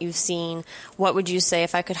 Seeing what you've seen, what would you say,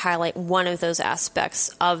 if I could highlight one of those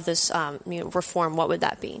aspects of this reform, what would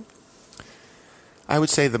that be? I would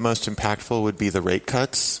say the most impactful would be the rate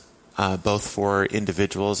cuts, both for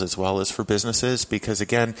individuals as well as for businesses, because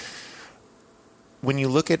again, when you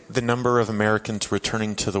look at the number of Americans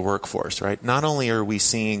returning to the workforce, right, not only are we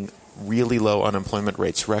seeing really low unemployment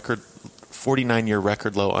rates, 49-year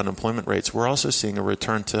record low unemployment rates, we're also seeing a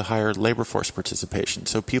return to higher labor force participation.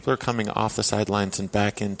 So people are coming off the sidelines and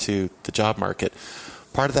back into the job market.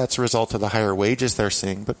 Part of that's a result of the higher wages they're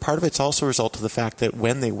seeing, but part of it's also a result of the fact that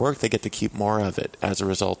when they work, they get to keep more of it as a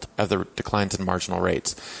result of the declines in marginal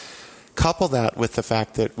rates. Couple that with the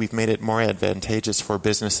fact that we've made it more advantageous for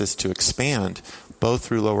businesses to expand, both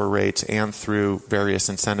through lower rates and through various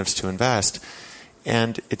incentives to invest.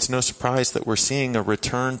 And it's no surprise that we're seeing a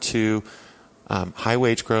return to high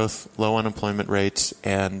wage growth, low unemployment rates,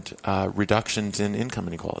 and reductions in income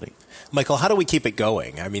inequality. Michael, how do we keep it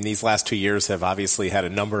going? I mean, these last 2 years have obviously had a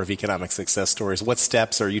number of economic success stories. What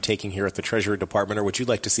steps are you taking here at the Treasury Department, or would you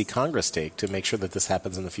like to see Congress take to make sure that this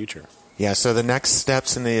happens in the future? Yeah, so the next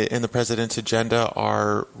steps in the president's agenda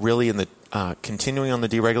are really in the continuing on the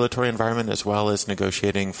deregulatory environment as well as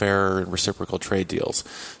negotiating fair and reciprocal trade deals.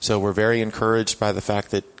 So we're very encouraged by the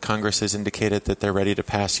fact that Congress has indicated that they're ready to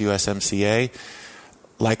pass USMCA.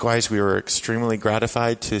 Likewise, we were extremely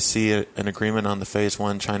gratified to see an agreement on the Phase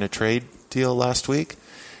 1 China trade deal last week.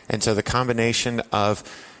 And so the combination of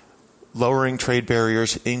lowering trade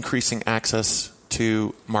barriers, increasing access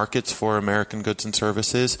to markets for American goods and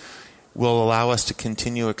services will allow us to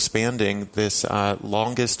continue expanding this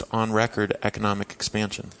longest on-record economic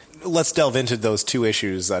expansion. Let's delve into those two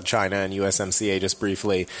issues, China and USMCA, just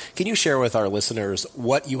briefly. Can you share with our listeners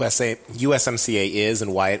what USMCA is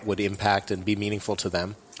and why it would impact and be meaningful to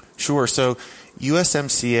them? Sure. So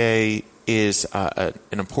USMCA is an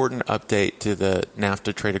important update to the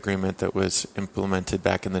NAFTA trade agreement that was implemented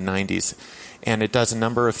back in the 90s. And it does a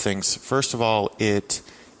number of things. First of all, it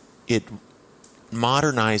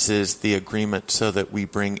modernizes the agreement so that we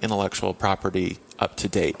bring intellectual property up to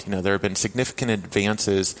date. You know, there have been significant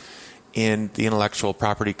advances in the intellectual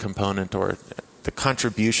property component or the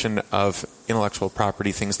contribution of intellectual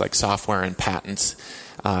property, things like software and patents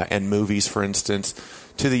and movies, for instance,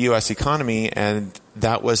 to the U.S. economy, and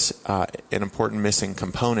that was an important missing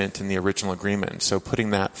component in the original agreement. So putting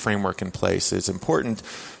that framework in place is important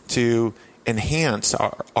to enhance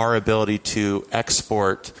our ability to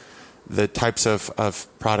export the types of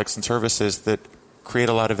products and services that create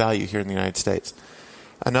a lot of value here in the United States.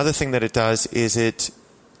 Another thing that it does is it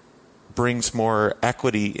brings more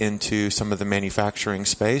equity into some of the manufacturing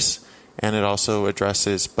space, and it also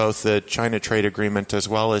addresses both the China trade agreement as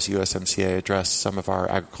well as USMCA address some of our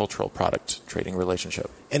agricultural product trading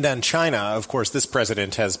relationship. And on China, of course, this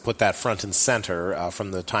president has put that front and center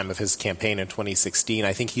from the time of his campaign in 2016.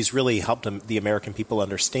 I think he's really helped the American people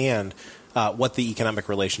understand what the economic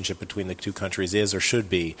relationship between the two countries is or should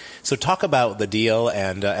be. So talk about the deal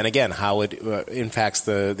and again, how it impacts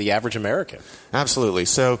the average American. Absolutely.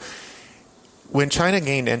 So when China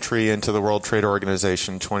gained entry into the World Trade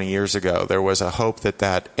Organization 20 years ago, there was a hope that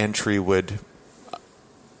that entry would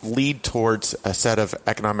lead towards a set of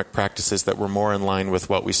economic practices that were more in line with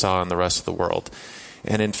what we saw in the rest of the world.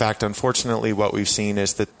 And in fact, unfortunately, what we've seen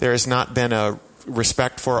is that there has not been a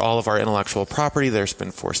respect for all of our intellectual property. There's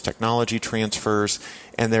been forced technology transfers,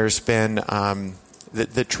 and there's been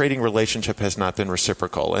the trading relationship has not been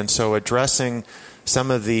reciprocal. And so addressing some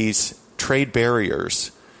of these trade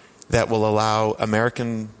barriers that will allow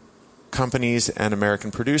American companies and American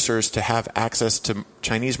producers to have access to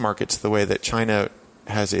Chinese markets the way that China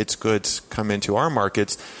has its goods come into our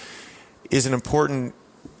markets is an important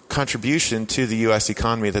contribution to the U.S.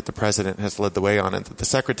 economy that the president has led the way on, and that the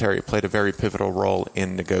secretary played a very pivotal role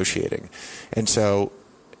in negotiating. And so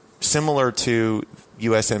similar to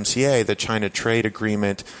USMCA, the China trade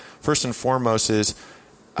agreement, first and foremost is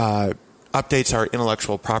updates our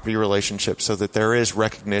intellectual property relationship so that there is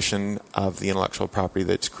recognition of the intellectual property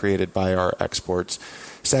that's created by our exports.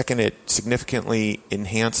 Second, it significantly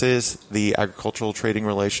enhances the agricultural trading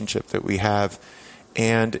relationship that we have,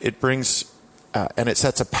 and it brings and it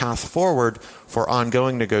sets a path forward for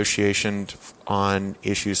ongoing negotiation on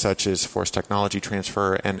issues such as forced technology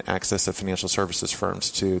transfer and access of financial services firms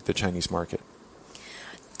to the Chinese market.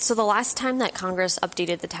 So the last time that Congress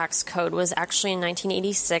updated the tax code was actually in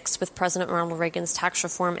 1986 with President Ronald Reagan's Tax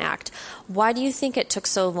Reform Act. Why do you think it took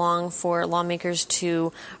so long for lawmakers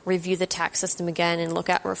to review the tax system again and look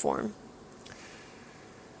at reform?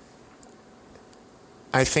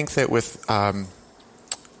 I think that with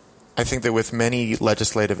many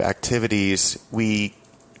legislative activities, we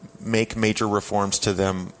make major reforms to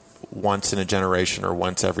them once in a generation or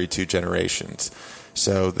once every 2 generations.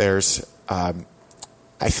 So there's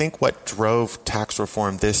I think what drove tax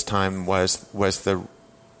reform this time was the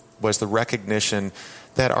recognition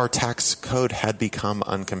that our tax code had become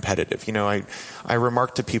uncompetitive. You know, I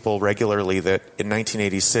remark to people regularly that in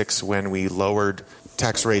 1986, when we lowered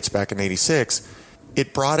tax rates back in 86,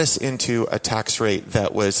 it brought us into a tax rate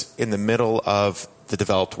that was in the middle of the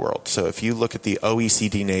developed world. So if you look at the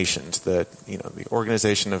OECD nations, the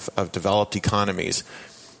Organization of Developed Economies,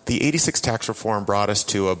 the 86 tax reform brought us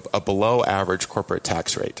to a below average corporate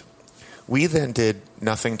tax rate. We then did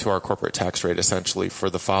nothing to our corporate tax rate essentially for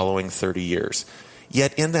the following 30 years.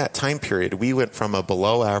 Yet in that time period, we went from a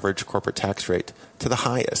below average corporate tax rate to the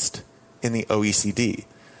highest in the OECD.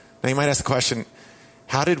 Now you might ask the question,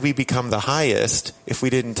 how did we become the highest if we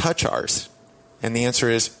didn't touch ours? And the answer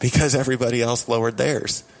is because everybody else lowered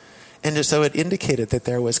theirs. And so it indicated that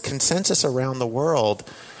there was consensus around the world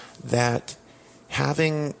that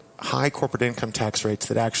having high corporate income tax rates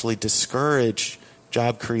that actually discourage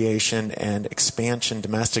job creation and expansion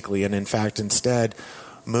domestically, and in fact instead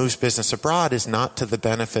moves business abroad, is not to the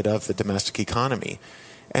benefit of the domestic economy.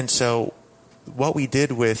 And so what we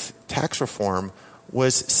did with tax reform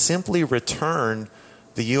was simply return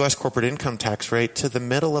the U.S. corporate income tax rate to the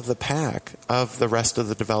middle of the pack of the rest of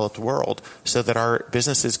the developed world so that our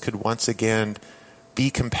businesses could once again be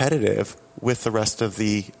competitive with the rest of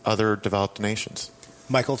the other developed nations.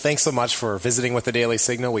 Michael, thanks so much for visiting with the Daily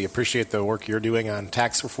Signal. We appreciate the work you're doing on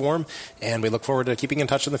tax reform, and we look forward to keeping in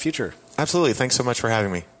touch in the future. Absolutely. Thanks so much for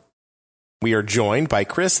having me. We are joined by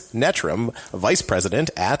Chris Nettram, Vice President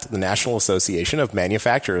at the National Association of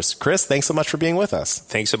Manufacturers. Chris, thanks so much for being with us.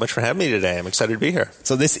 Thanks so much for having me today. I'm excited to be here.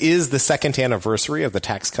 So this is the second anniversary of the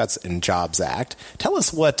Tax Cuts and Jobs Act. Tell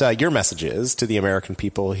us what your message is to the American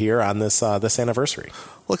people here on this anniversary.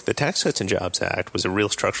 Look, the Tax Cuts and Jobs Act was a real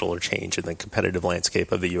structural change in the competitive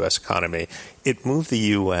landscape of the U.S. economy. It moved the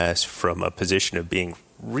U.S. from a position of being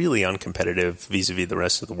really uncompetitive vis-a-vis the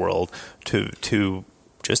rest of the world to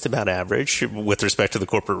just about average with respect to the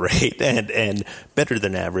corporate rate and better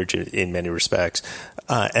than average in many respects.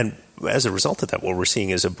 And as a result of that, what we're seeing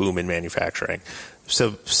is a boom in manufacturing.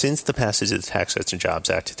 So since the passage of the Tax Cuts and Jobs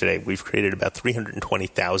Act to today, we've created about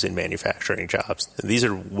 320,000 manufacturing jobs. And these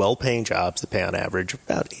are well-paying jobs that pay on average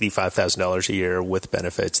about $85,000 a year with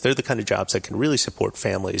benefits. They're the kind of jobs that can really support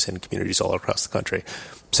families and communities all across the country.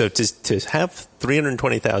 So to have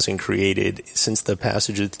 320,000 created since the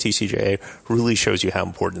passage of the TCJA really shows you how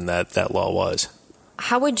important that law was.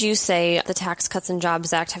 How would you say the Tax Cuts and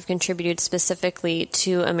Jobs Act have contributed specifically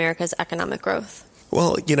to America's economic growth?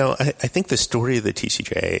 Well, I think the story of the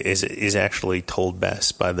TCJA is actually told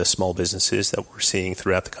best by the small businesses that we're seeing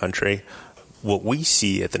throughout the country. What we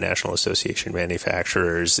see at the National Association of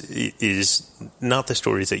Manufacturers is not the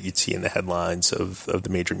stories that you'd see in the headlines of the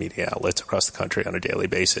major media outlets across the country on a daily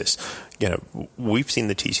basis. We've seen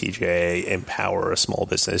the TCJA empower a small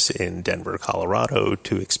business in Denver, Colorado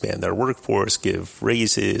to expand their workforce, give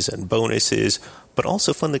raises and bonuses, but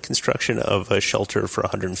also fund the construction of a shelter for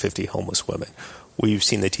 150 homeless women. We've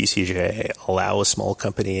seen the TCJA allow a small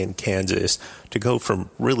company in Kansas to go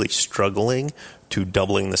from really struggling to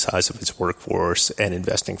doubling the size of its workforce and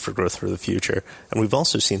investing for growth for the future. And we've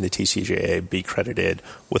also seen the TCJA be credited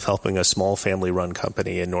with helping a small family-run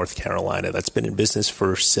company in North Carolina that's been in business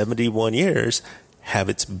for 71 years have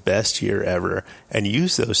its best year ever and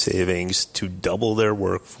use those savings to double their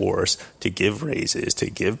workforce, to give raises, to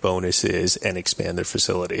give bonuses, and expand their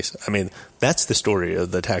facilities. I mean, that's the story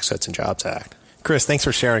of the Tax Cuts and Jobs Act. Chris, thanks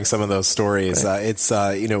for sharing some of those stories. Right. It's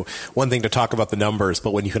one thing to talk about the numbers,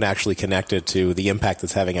 but when you can actually connect it to the impact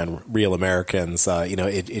it's having on real Americans,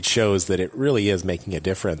 it shows that it really is making a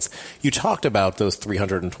difference. You talked about those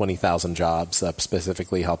 320,000 jobs,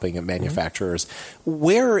 specifically helping manufacturers. Mm-hmm.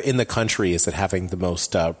 Where in the country is it having the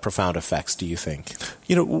most profound effects, do you think?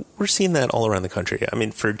 We're seeing that all around the country. I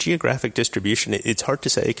mean, for geographic distribution, it's hard to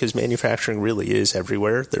say because manufacturing really is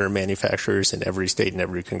everywhere. There are manufacturers in every state and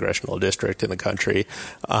every congressional district in the country.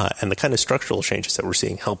 And the kind of structural changes that we're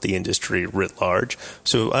seeing help the industry writ large.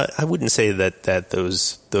 So I wouldn't say that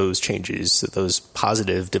those changes, those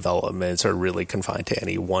positive developments are really confined to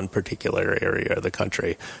any one particular area of the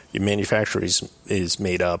country. Manufacturing is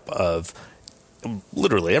made up of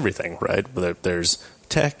literally everything, right? There's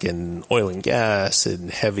tech and oil and gas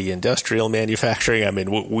and heavy industrial manufacturing. I mean,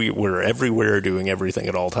 we're everywhere doing everything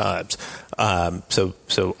at all times. So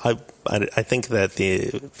I think that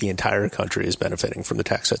the entire country is benefiting from the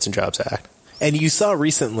Tax Cuts and Jobs Act. And you saw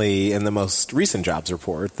recently in the most recent jobs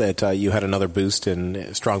report that you had another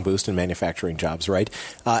strong boost in manufacturing jobs, right?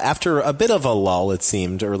 After a bit of a lull, it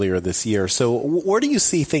seemed, earlier this year. So where do you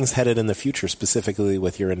see things headed in the future, specifically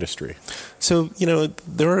with your industry? So,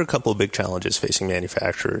 there are a couple of big challenges facing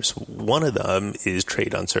manufacturers. One of them is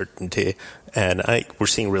trade uncertainty. And we're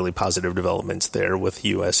seeing really positive developments there with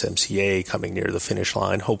USMCA coming near the finish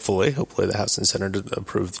line. Hopefully the House and Senate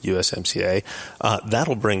approve the USMCA.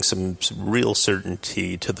 That'll bring some real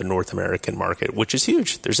certainty to the North American market, which is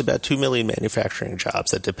huge. There's about 2 million manufacturing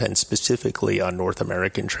jobs that depend specifically on North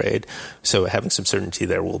American trade. So having some certainty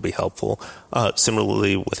there will be helpful.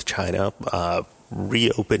 Similarly with China,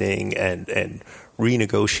 reopening and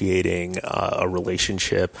renegotiating a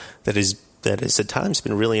relationship that has at times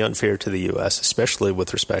been really unfair to the U.S., especially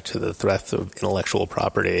with respect to the threat of intellectual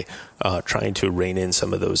property, trying to rein in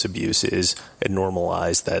some of those abuses and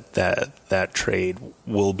normalize that trade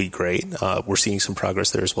will be great. We're seeing some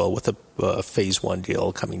progress there as well with a Phase 1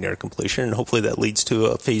 deal coming near completion, and hopefully that leads to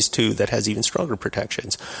a Phase 2 that has even stronger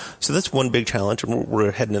protections. So that's one big challenge, and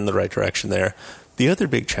we're heading in the right direction there. The other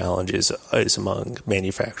big challenge is among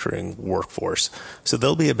manufacturing workforce. So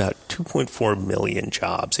there'll be about 2.4 million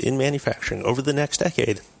jobs in manufacturing over the next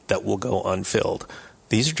decade that will go unfilled.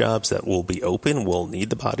 These are jobs that will be open, will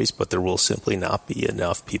need the bodies, but there will simply not be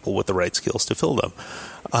enough people with the right skills to fill them.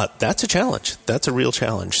 That's a challenge. That's a real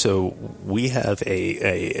challenge. So we have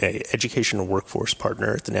a educational workforce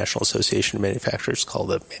partner at the National Association of Manufacturers called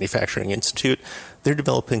the Manufacturing Institute. They're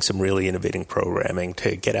developing some really innovative programming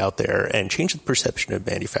to get out there and change the perception of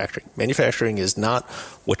manufacturing. Manufacturing is not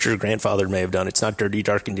what your grandfather may have done. It's not dirty,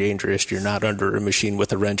 dark, and dangerous. You're not under a machine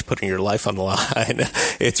with a wrench putting your life on the line.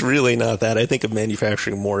 It's really not that. I think of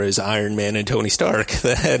manufacturing more as Iron Man and Tony Stark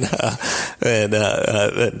than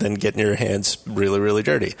getting your hands really, really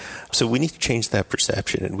dirty. So we need to change that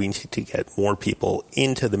perception, and we need to get more people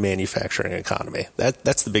into the manufacturing economy.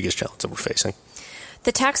 That's the biggest challenge that we're facing.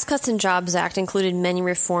 The Tax Cuts and Jobs Act included many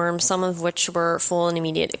reforms, some of which were full and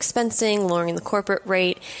immediate expensing, lowering the corporate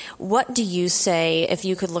rate. What do you say, if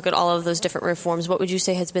you could look at all of those different reforms, what would you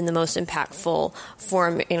say has been the most impactful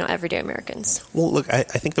for everyday Americans? Well, look, I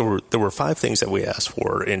think there were 5 things that we asked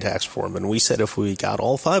for in tax reform, and we said if we got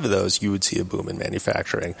all 5 of those, you would see a boom in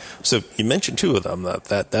manufacturing. So you mentioned 2 of them.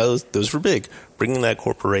 Those were big. Bringing that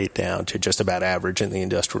corporate rate down to just about average in the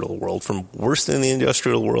industrial world, from worse than the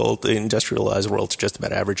industrialized world to just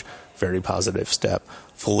about average, very positive step.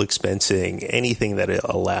 Full expensing, anything that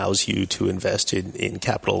allows you to invest in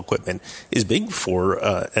capital equipment is big for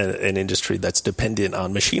an industry that's dependent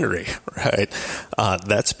on machinery, right?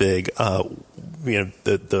 That's big.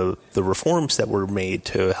 The reforms that were made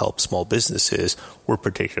to help small businesses were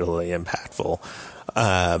particularly impactful.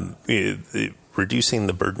 Reducing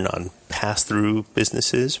the burden on pass-through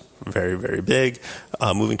businesses, very, very big.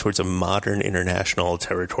 Moving towards a modern international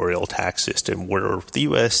territorial tax system where the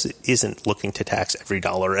U.S. isn't looking to tax every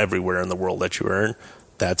dollar everywhere in the world that you earn.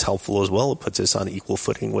 That's helpful as well. It puts us on equal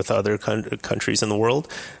footing with other countries in the world.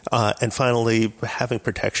 And finally, having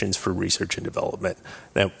protections for research and development.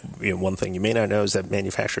 Now, one thing you may not know is that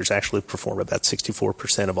manufacturers actually perform about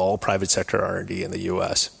 64% of all private sector R&D in the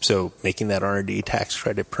U.S. So making that R&D tax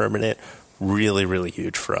credit permanent, really, really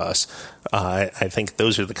huge for us. I think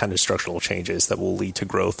those are the kind of structural changes that will lead to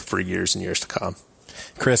growth for years and years to come.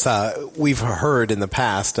 Chris, we've heard in the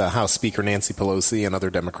past House Speaker Nancy Pelosi and other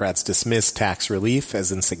Democrats dismiss tax relief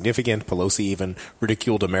as insignificant. Pelosi even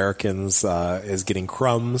ridiculed Americans as getting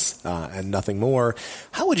crumbs and nothing more.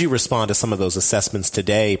 How would you respond to some of those assessments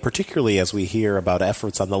today, particularly as we hear about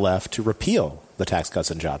efforts on the left to repeal the Tax Cuts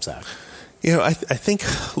and Jobs Act? I think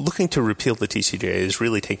looking to repeal the TCJA is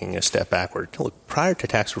really taking a step backward. Look, prior to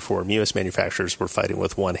tax reform, U.S. manufacturers were fighting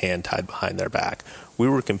with one hand tied behind their back. We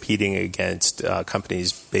were competing against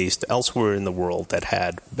companies based elsewhere in the world that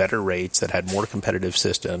had better rates, that had more competitive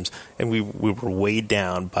systems, and we were weighed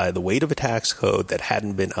down by the weight of a tax code that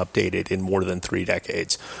hadn't been updated in more than 3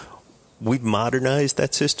 decades. We've modernized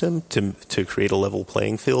that system to create a level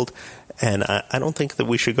playing field, and I don't think that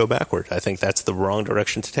we should go backward. I think that's the wrong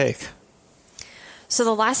direction to take. So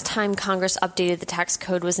the last time Congress updated the tax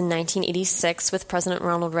code was in 1986 with President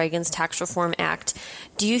Ronald Reagan's Tax Reform Act.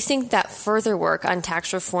 Do you think that further work on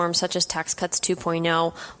tax reform, such as Tax Cuts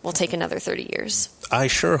 2.0, will take another 30 years? I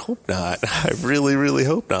sure hope not. I really, really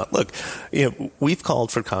hope not. Look, we've called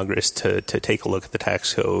for Congress to take a look at the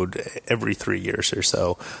tax code every 3 years or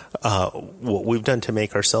so. What we've done to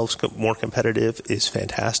make ourselves more competitive is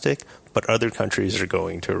fantastic, but other countries are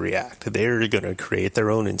going to react. They're going to create their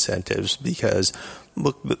own incentives because,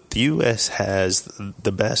 look, the U.S. has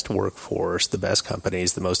the best workforce, the best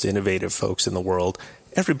companies, the most innovative folks in the world.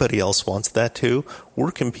 Everybody else wants that too.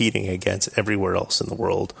 We're competing against everywhere else in the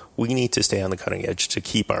world. We need to stay on the cutting edge to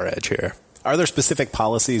keep our edge here. Are there specific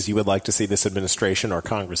policies you would like to see this administration or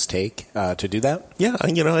Congress take to do that? Yeah,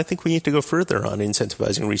 I think we need to go further on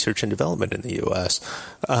incentivizing research and development in the U.S.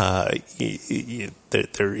 That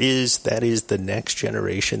is the next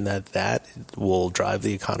generation that will drive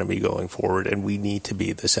the economy going forward, and we need to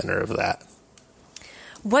be the center of that.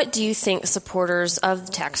 What do you think supporters of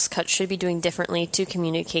the tax cut should be doing differently to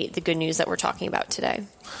communicate the good news that we're talking about today?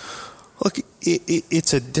 Look,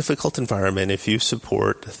 it's a difficult environment if you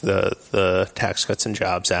support the Tax Cuts and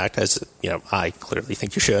Jobs Act, as I clearly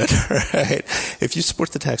think you should. Right? If you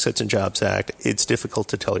support the Tax Cuts and Jobs Act, it's difficult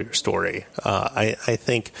to tell your story. I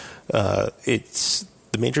think the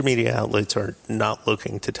major media outlets are not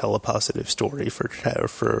looking to tell a positive story for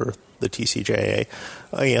the TCJA.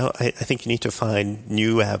 I think you need to find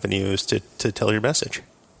new avenues to tell your message.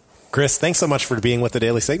 Chris, thanks so much for being with the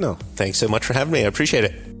Daily Signal. Thanks so much for having me. I appreciate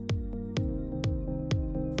it.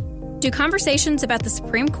 Do conversations about the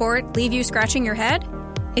Supreme Court leave you scratching your head?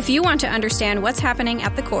 If you want to understand what's happening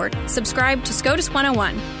at the court, subscribe to SCOTUS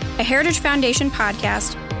 101, a Heritage Foundation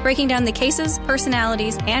podcast breaking down the cases,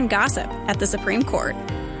 personalities, and gossip at the Supreme Court.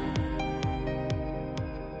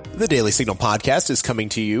 The Daily Signal podcast is coming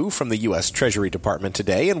to you from the U.S. Treasury Department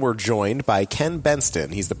today, and we're joined by Ken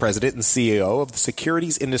Benston. He's the president and CEO of the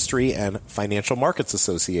Securities Industry and Financial Markets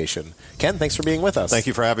Association. Ken, thanks for being with us. Thank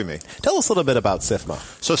you for having me. Tell us a little bit about SIFMA.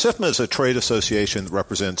 So SIFMA is a trade association that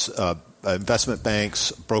represents investment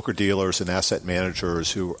banks, broker-dealers, and asset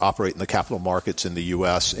managers who operate in the capital markets in the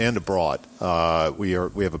U.S. and abroad. We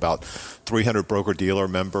have about 300 broker-dealer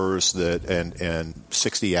members and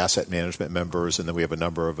 60 asset management members, and then we have a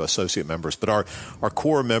number of associate members. But our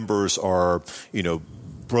core members are,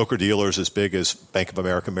 broker-dealers as big as Bank of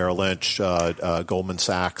America, Merrill Lynch, Goldman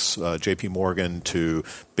Sachs, J.P. Morgan, to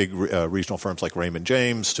big regional firms like Raymond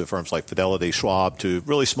James, to firms like Fidelity, Schwab, to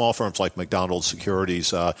really small firms like McDonald's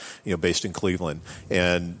Securities, based in Cleveland.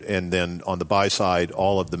 And then on the buy side,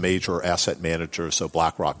 all of the major asset managers, so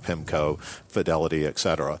BlackRock, PIMCO, Fidelity, et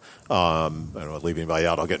cetera. I don't want to leave anybody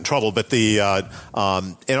out, I'll get in trouble. But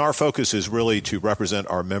and our focus is really to represent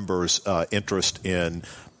our members' interest in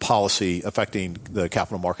policy affecting the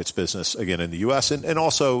capital markets business, again, in the U.S. and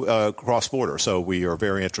also cross-border. So we are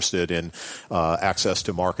very interested in access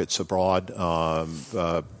to markets abroad,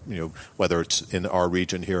 whether it's in our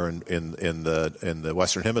region here in the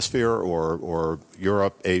Western Hemisphere or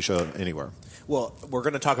Europe, Asia, anywhere. Well, we're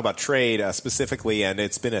going to talk about trade specifically, and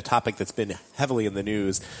it's been a topic that's been heavily in the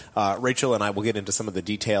news. Rachel and I will get into some of the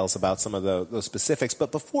details about some of those specifics.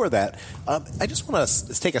 But before that, I just want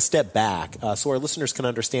to take a step back so our listeners can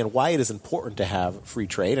understand why it is important to have free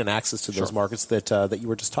trade and access to those markets that you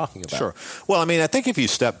were just talking about. Sure. Well, I mean, I think if you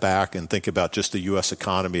step back and think about just the U.S.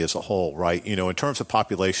 economy as a whole, right, in terms of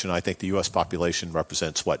population, I think the U.S. population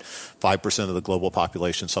represents, 5% of the global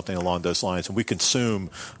population, something along those lines. And we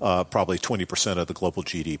consume probably 20% of the global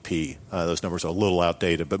GDP. Those numbers are a little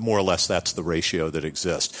outdated, but more or less that's the ratio that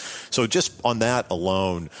exists. So just on that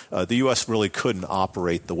alone, the U.S. really couldn't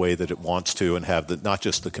operate the way that it wants to and have not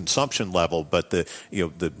just the consumption level, but the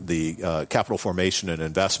capital formation and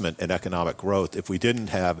investment and economic growth if we didn't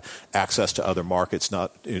have access to other markets,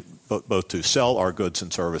 both to sell our goods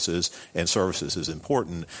and services is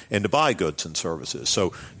important, and to buy goods and services.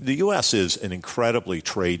 So the U.S. is an incredibly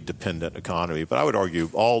trade-dependent economy, but I would argue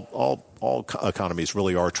all economies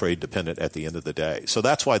really are trade dependent at the end of the day. So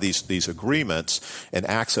that's why these agreements and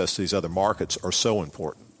access to these other markets are so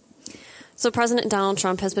important. So President Donald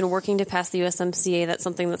Trump has been working to pass the USMCA. That's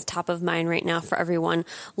something that's top of mind right now for everyone.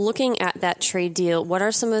 Looking at that trade deal, what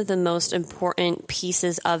are some of the most important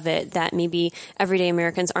pieces of it that maybe everyday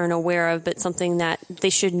Americans aren't aware of, but something that they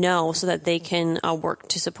should know so that they can work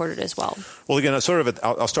to support it as well? Well, again, I'll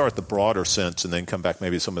start at the broader sense and then come back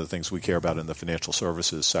maybe to some of the things we care about in the financial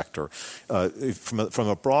services sector. From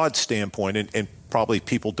a broad standpoint, and probably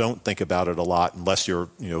people don't think about it a lot unless you're,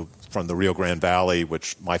 from the Rio Grande Valley,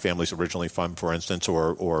 which my family's originally from, for instance,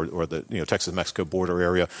 or the Texas-Mexico border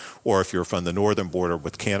area, or if you're from the northern border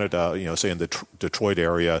with Canada, say in the Detroit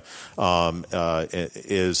area,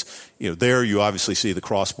 there you obviously see the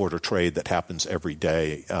cross-border trade that happens every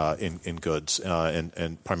day in goods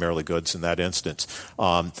and primarily goods in that instance.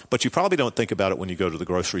 But you probably don't think about it when you go to the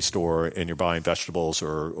grocery store and you're buying vegetables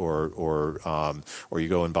or you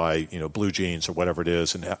go and buy blue jeans or whatever it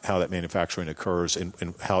is, and how that manufacturing occurs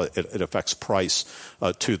and how it affects price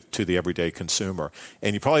to the everyday consumer.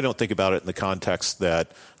 And you probably don't think about it in the context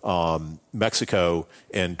that Mexico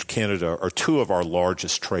and Canada are two of our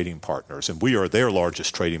largest trading partners, and we are their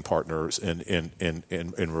largest trading partners in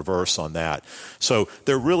reverse on that. So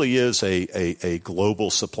there really is a global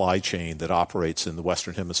supply chain that operates in the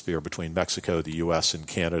Western Hemisphere between Mexico, the U.S., and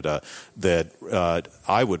Canada that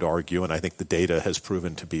I would argue, and I think the data has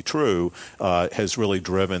proven to be true, has really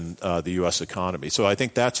driven the U.S. economy. So I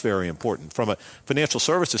think that's very important. From a financial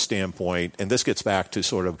services standpoint, and this gets back to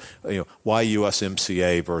sort of why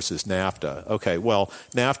USMCA versus NAFTA. Okay, well,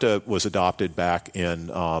 NAFTA was adopted back in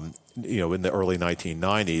in the early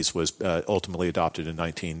 1990s, was ultimately adopted in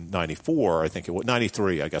 1994, I think it was,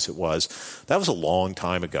 93, I guess it was. That was a long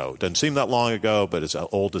time ago. Doesn't seem that long ago, but as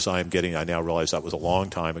old as I am getting, I now realize that was a long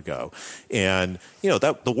time ago. And,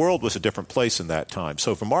 that the world was a different place in that time.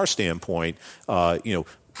 So from our standpoint,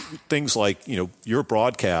 things like, your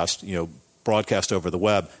broadcast, broadcast over the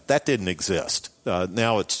web, that didn't exist.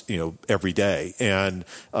 Now it's, every day. And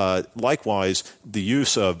likewise, the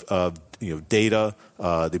use of data,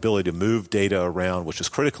 the ability to move data around, which is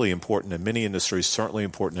critically important in many industries, certainly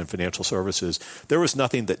important in financial services. There was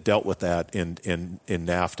nothing that dealt with that in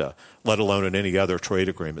NAFTA, let alone in any other trade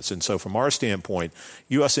agreements. And so from our standpoint,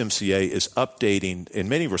 USMCA is updating, in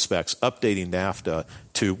many respects, updating NAFTA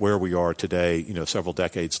to where we are today, several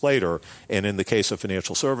decades later. And in the case of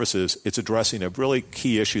financial services, it's addressing a really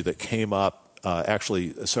key issue that came up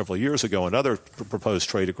actually several years ago in other proposed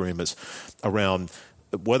trade agreements around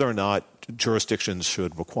whether or not jurisdictions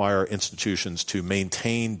should require institutions to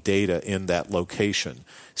maintain data in that location.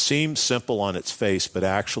 Seems simple on its face, but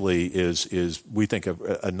actually is we think,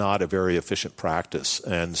 not a very efficient practice.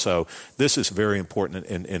 And so this is very important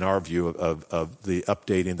in our view of the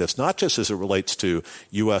updating this, not just as it relates to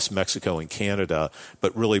U.S., Mexico, and Canada,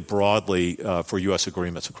 but really broadly for U.S.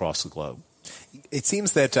 agreements across the globe. It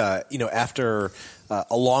seems that, after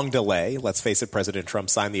a long delay, let's face it, President Trump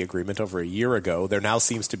signed the agreement over a year ago. There now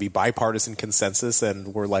seems to be bipartisan consensus,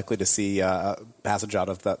 and we're likely to see passage out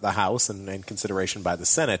of the House and consideration by the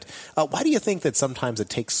Senate. Why do you think that sometimes it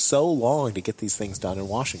takes so long to get these things done in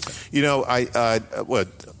Washington?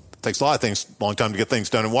 It takes a lot of things, a long time to get things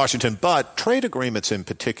done in Washington, but trade agreements in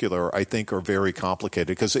particular, I think, are very complicated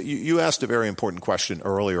because you asked a very important question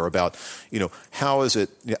earlier about, how does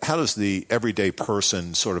the everyday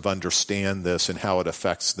person sort of understand this and how it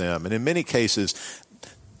affects them? And in many cases,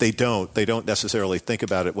 they don't necessarily think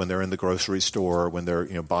about it when they're in the grocery store, when they're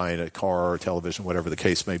buying a car or television, whatever the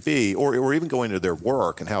case may be, or even going to their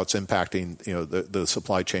work and how it's impacting the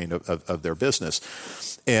supply chain of their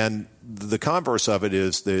business. And the converse of it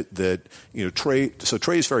is that trade. So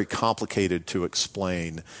trade is very complicated to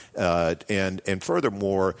explain, and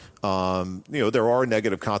furthermore, there are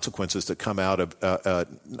negative consequences that come out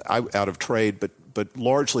of trade, but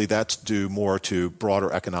largely that's due more to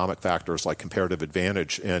broader economic factors like comparative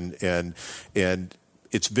advantage, and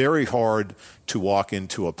it's very hard to walk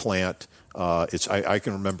into a plant. I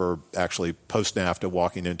can remember actually post-NAFTA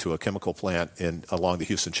walking into a chemical plant along the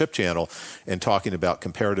Houston Ship Channel and talking about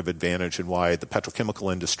comparative advantage and why the petrochemical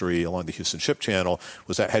industry along the Houston Ship Channel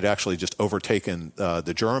had actually just overtaken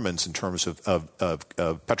the Germans in terms of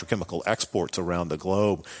petrochemical exports around the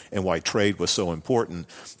globe, and why trade was so important.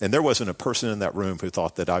 And there wasn't a person in that room who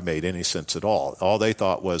thought that I made any sense at all. All they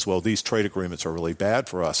thought was, well, these trade agreements are really bad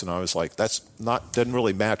for us. And I was like, didn't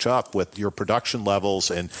really match up with your production levels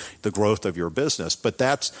and the growth of your business, but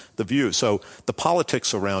that's the view. So the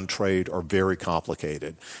politics around trade are very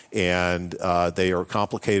complicated, and they are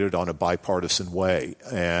complicated on a bipartisan way.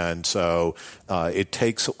 And so it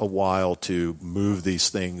takes a while to move these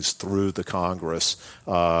things through the Congress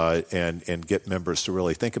and get members to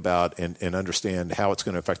really think about and understand how it's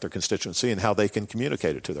going to affect their constituency and how they can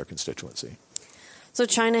communicate it to their constituency. So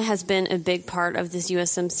China has been a big part of this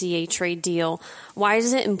USMCA trade deal. Why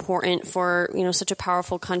is it important for, such a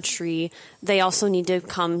powerful country? They also need to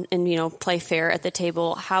come and, play fair at the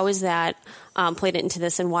table. How is that played into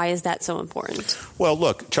this, and why is that so important? Well,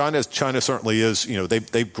 look, China certainly is,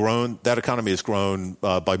 they've grown, that economy has grown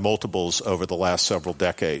by multiples over the last several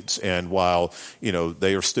decades. And while,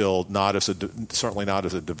 they are still certainly not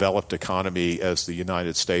as a developed economy as the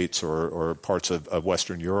United States or parts of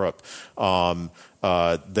Western Europe,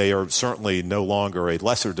 they are certainly no longer a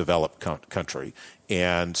lesser developed country.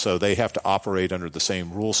 And so they have to operate under the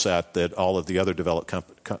same rule set that all of the other developed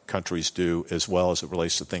countries do, as well as it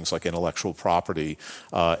relates to things like intellectual property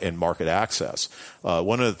and market access.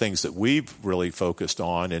 One of the things that we've really focused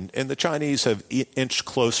on, and the Chinese have inched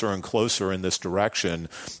closer and closer in this direction,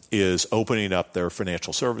 is opening up their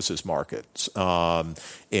financial services markets. And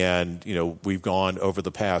we've gone over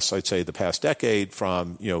the past decade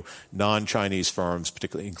from non-Chinese firms,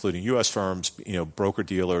 particularly including U.S. firms, broker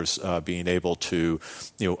dealers being able to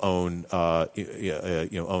own I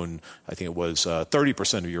think it was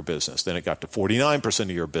 30% of your business. Then it got to 49%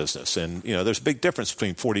 of your business, and there's a big difference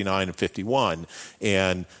between 49 and 51.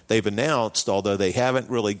 And they've announced, although they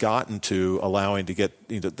haven't really gotten to allowing to get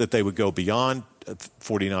that they would go beyond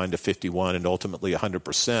 49 to 51 and ultimately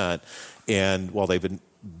 100%. And while they've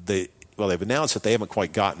announced that, they haven't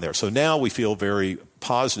quite gotten there. So now we feel very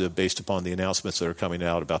positive based upon the announcements that are coming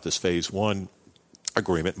out about this phase one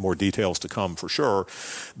agreement, more details to come for sure,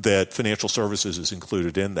 that financial services is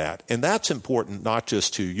included in that. And that's important not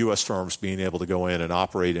just to U.S. firms being able to go in and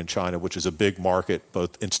operate in China, which is a big market,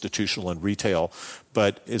 both institutional and retail,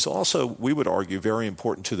 but is also, we would argue, very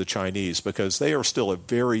important to the Chinese because they are still a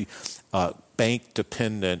very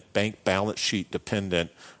bank-dependent, bank balance sheet-dependent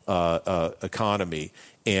economy.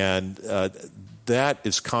 And that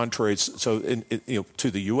is contrary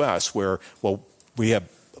to the U.S., where, we have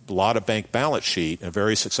a lot of bank balance sheet and a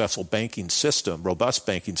very successful banking system, robust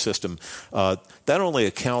banking system, that only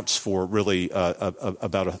accounts for really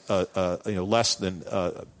about less than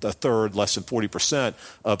a third, less than 40%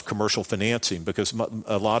 of commercial financing, because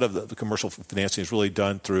a lot of the commercial financing is really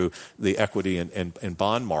done through the equity and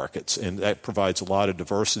bond markets, and that provides a lot of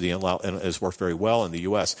diversity and has worked very well in the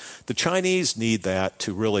U.S. The Chinese need that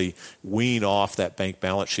to really wean off that bank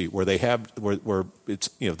balance sheet where they have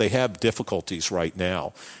they have difficulties right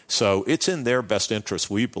now. So it's in their best interest,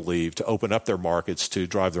 we believe, to open up their markets to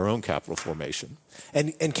drive their own capital formation.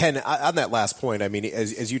 And Ken, on that last point, I mean,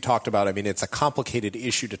 as you talked about, I mean, it's a complicated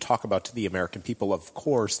issue to talk about to the American people. Of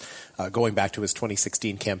course, going back to his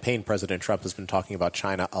 2016 campaign, President Trump has been talking about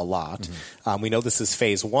China a lot. We know this is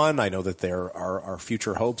phase one. I know that there are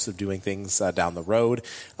future hopes of doing things down the road.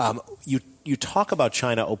 You talk about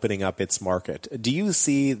China opening up its market. Do you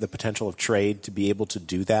see the potential of trade to be able to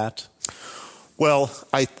do that? Well,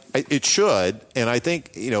 it should, and I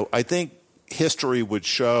think history would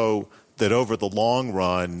show that over the long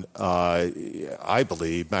run, I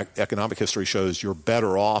believe economic history shows you're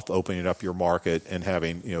better off opening up your market and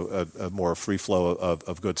having a more free flow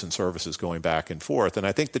of goods and services going back and forth. And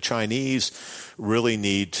I think the Chinese really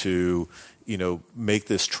need to make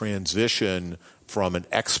this transition from an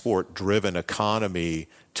export-driven economy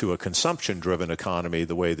to a consumption-driven economy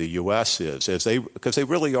the way the U.S. is, because they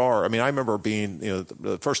really are. I mean, I remember being,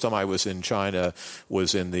 the first time I was in China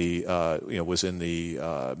was in the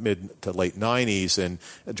mid to late 90s, and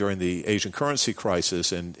during the Asian currency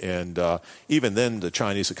crisis, and even then the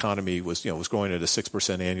Chinese economy was growing at a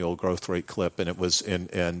 6% annual growth rate clip, and it was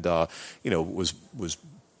was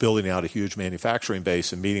building out a huge manufacturing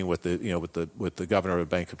base, and meeting with the governor of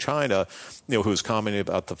the Bank of China, who was commenting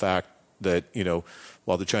about the fact that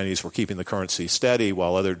while the Chinese were keeping the currency steady,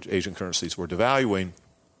 while other Asian currencies were devaluing,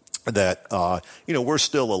 that we're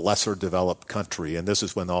still a lesser developed country, and this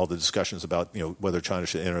is when all the discussions about whether China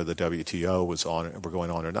should enter the WTO were going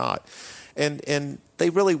on or not, and they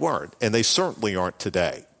really weren't, and they certainly aren't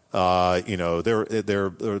today. They're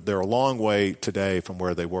a long way today from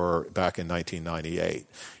where they were back in 1998.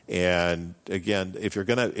 And again, if you're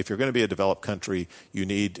gonna be a developed country, you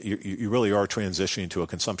really are transitioning to a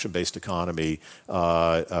consumption-based economy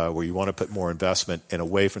where you want to put more investment and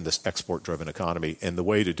away from this export-driven economy. And the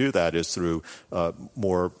way to do that is through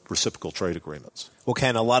more reciprocal trade agreements. Well,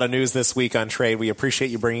 Ken, a lot of news this week on trade. We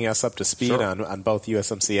appreciate you bringing us up to speed on both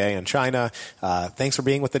USMCA and China. Thanks for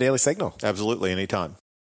being with the Daily Signal. Absolutely, anytime.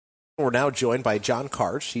 We're now joined by John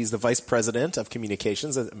Karsh. He's the Vice President of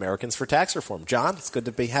Communications at Americans for Tax Reform. John, it's good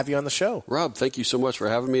to have you on the show. Rob, thank you so much for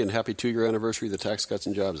having me, and happy 2-year anniversary of the Tax Cuts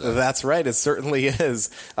and Jobs Act. That's right. It certainly is.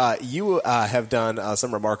 You have done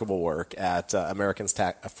some remarkable work at Americans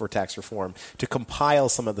for Tax Reform to compile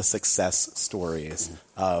some of the success stories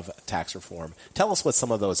of tax reform. Tell us what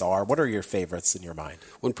some of those are. What are your favorites in your mind?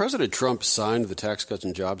 When President Trump signed the Tax Cuts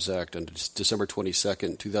and Jobs Act on December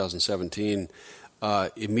 22nd, 2017,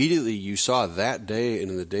 immediately you saw that day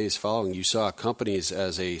and in the days following, you saw companies,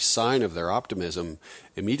 as a sign of their optimism,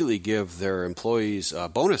 immediately give their employees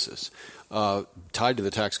bonuses tied to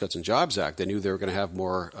the Tax Cuts and Jobs Act. They knew they were going to have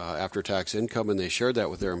more after-tax income, and they shared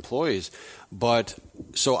that with their employees. But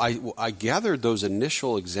so I gathered those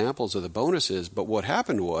initial examples of the bonuses, but what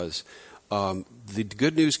happened was the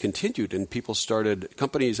good news continued, and people started,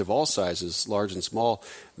 companies of all sizes, large and small,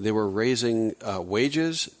 they were raising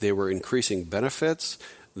wages, they were increasing benefits,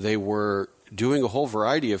 they were doing a whole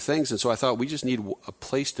variety of things. And so I thought we just need a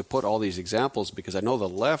place to put all these examples, because I know the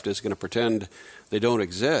left is going to pretend they don't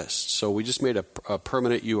exist. So we just made a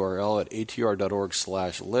permanent URL at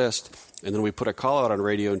atr.org/list, and then we put a call out on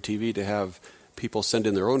radio and TV to have people send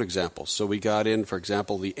in their own examples. So we got in, for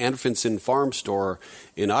example, the Anfinson Farm Store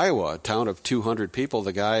in Iowa, a town of 200 people.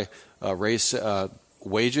 The guy raised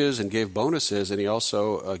wages and gave bonuses, and he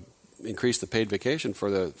also increased the paid vacation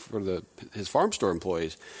for his farm store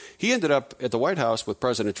employees. He ended up at the White House with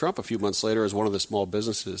President Trump a few months later as one of the small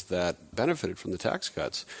businesses that benefited from the tax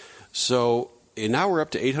cuts. So and now we're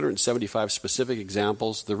up to 875 specific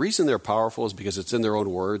examples. The reason they're powerful is because it's in their own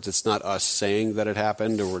words. It's not us saying that it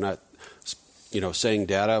happened, or we're not saying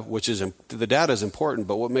data, which is the data is important,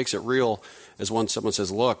 but what makes it real is when someone says,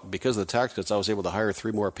 look, because of the tax cuts, I was able to hire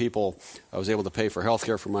 3 more people. I was able to pay for health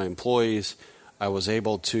care for my employees. I was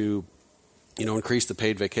able to, increase the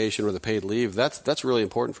paid vacation or the paid leave. That's really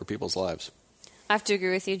important for people's lives. I have to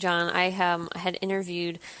agree with you, John. I had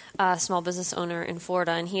interviewed a small business owner in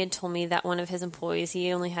Florida, and he had told me that one of his employees,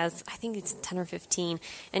 he only has, I think it's 10 or 15,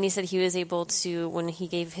 and he said he was able to, when he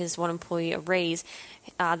gave his one employee a raise,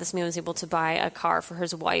 this man was able to buy a car for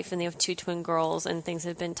his wife, and they have 2 twin girls, and things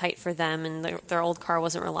had been tight for them, and their old car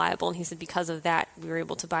wasn't reliable, and he said because of that, we were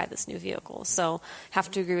able to buy this new vehicle. So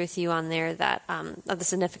have to agree with you on there that of the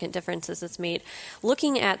significant differences it's made.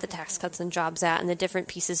 Looking at the Tax Cuts and Jobs Act and the different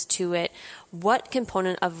pieces to it, what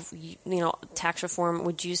component of tax reform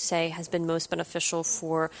would you say has been most beneficial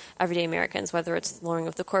for everyday Americans, whether it's lowering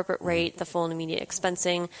of the corporate rate, the full and immediate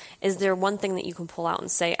expensing? Is there one thing that you can pull out and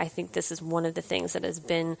say, I think this is one of the things that has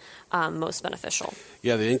been most beneficial?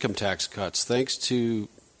 Yeah, the income tax cuts. Thanks to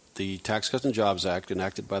the Tax Cuts and Jobs Act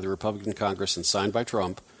enacted by the Republican Congress and signed by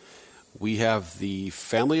Trump, we have the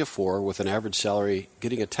family of four with an average salary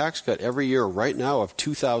getting a tax cut every year right now of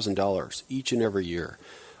 $2,000 each and every year.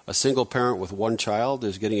 A single parent with one child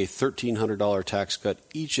is getting a $1,300 tax cut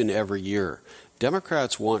each and every year.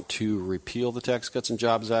 Democrats want to repeal the Tax Cuts and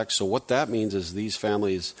Jobs Act, so what that means is these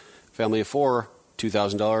families, family of four,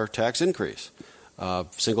 $2,000 tax increase.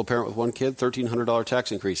 Single parent with one kid, $1,300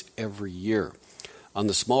 tax increase every year. On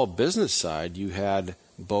the small business side, you had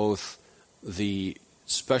both the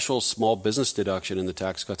special small business deduction in the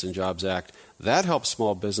Tax Cuts and Jobs Act. That helps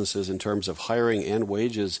small businesses in terms of hiring and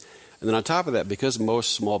wages. And then on top of that, because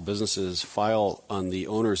most small businesses file on the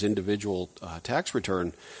owner's individual tax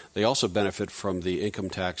return, they also benefit from the income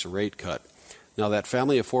tax rate cut. Now, that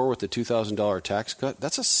family of four with the $2,000 tax cut,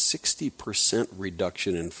 that's a 60%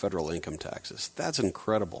 reduction in federal income taxes. That's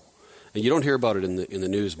incredible. And you don't hear about it in the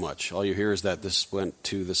news much. All you hear is that this went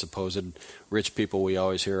to the supposed rich people we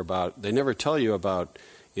always hear about. They never tell you about,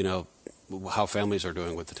 how families are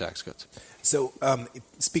doing with the tax cuts. So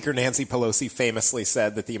Speaker Nancy Pelosi famously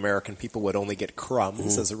said that the American people would only get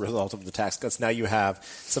crumbs as a result of the tax cuts. Now you have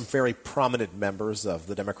some very prominent members of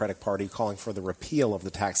the Democratic Party calling for the repeal of the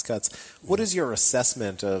tax cuts. What is your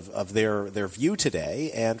assessment of their view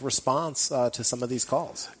today and response to some of these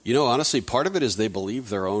calls? Honestly, part of it is they believe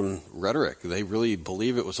their own rhetoric. They really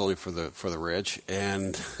believe it was only for the rich.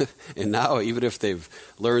 And now, even if they've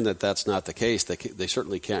learned that that's not the case, they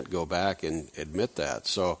certainly can't go back and admit that.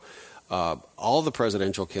 So all the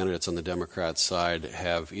presidential candidates on the Democrat side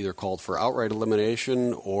have either called for outright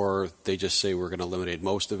elimination or they just say we're going to eliminate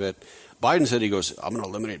most of it. Biden said, I'm going to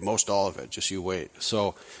eliminate most all of it. Just you wait.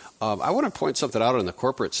 So I want to point something out on the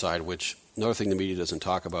corporate side, which another thing the media doesn't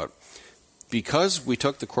talk about. Because we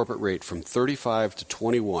took the corporate rate from 35 to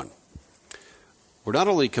 21, we're not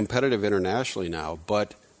only competitive internationally now,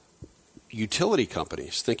 but utility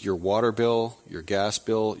companies, think your water bill, your gas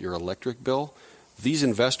bill, your electric bill, these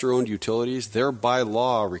investor-owned utilities, they're by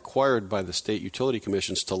law required by the state utility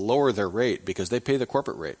commissions to lower their rate because they pay the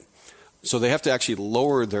corporate rate. So they have to actually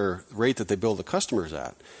lower their rate that they bill the customers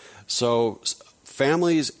at. So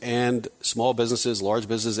families and small businesses, large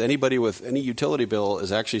businesses, anybody with any utility bill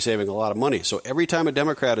is actually saving a lot of money. So every time a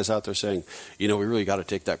Democrat is out there saying, we really got to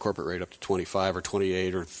take that corporate rate up to 25 or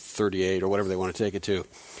 28 or 38 or whatever they want to take it to,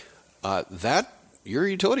 your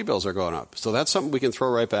utility bills are going up. So that's something we can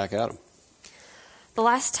throw right back at them. The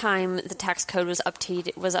last time the tax code was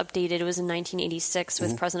updated was in 1986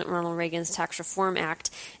 with President Ronald Reagan's Tax Reform Act.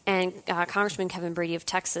 And Congressman Kevin Brady of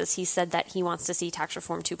Texas, he said that he wants to see Tax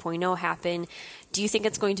Reform 2.0 happen. Do you think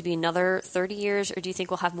it's going to be another 30 years, or do you think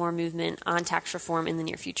we'll have more movement on tax reform in the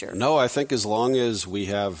near future? No, I think as long as we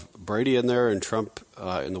have Brady in there and Trump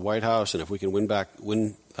in the White House, and if we can win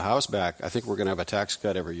the House back, I think we're going to have a tax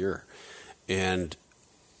cut every year. And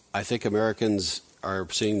I think Americans are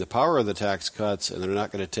seeing the power of the tax cuts, and they're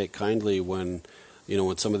not going to take kindly when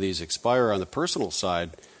some of these expire on the personal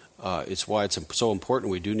side. It's why it's so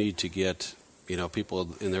important. We do need to get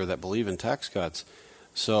people in there that believe in tax cuts.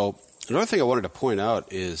 So another thing I wanted to point out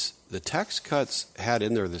is the tax cuts had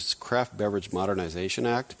in there this Craft Beverage Modernization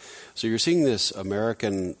Act. So you're seeing this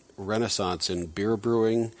American renaissance in beer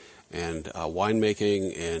brewing and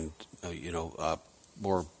winemaking and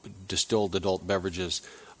more distilled adult beverages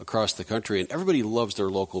across the country, and everybody loves their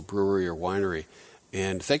local brewery or winery.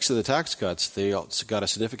 And thanks to the tax cuts, they also got a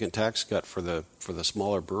significant tax cut for the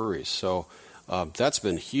smaller breweries. So that's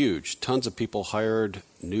been huge. Tons of people hired,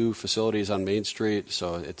 new facilities on Main Street.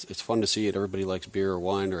 So it's fun to see it. Everybody likes beer or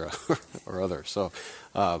wine or other. So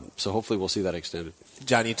hopefully we'll see that extended.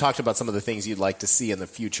 John, you talked about some of the things you'd like to see in the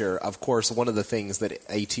future. Of course, one of the things that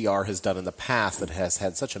ATR has done in the past that has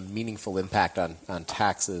had such a meaningful impact on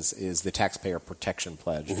taxes is the Taxpayer Protection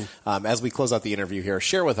Pledge. As we close out the interview here,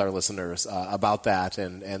 share with our listeners about that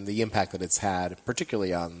and the impact that it's had,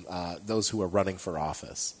 particularly on those who are running for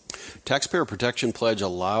office. Taxpayer Protection Pledge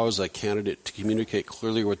allows a candidate to communicate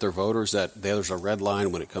clearly with their voters that there's a red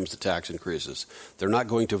line when it comes to tax increases. They're not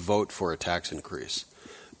going to vote for a tax increase.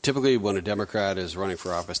 Typically, when a Democrat is running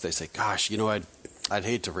for office, they say, gosh, I'd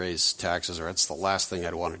hate to raise taxes, or that's the last thing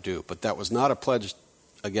I'd want to do. But that was not a pledge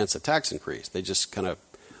against a tax increase. They just kind of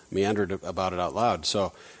meandered about it out loud.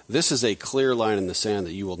 So this is a clear line in the sand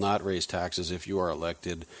that you will not raise taxes if you are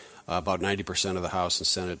elected. About 90% of the House and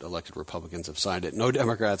Senate elected Republicans have signed it. No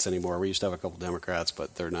Democrats anymore. We used to have a couple Democrats,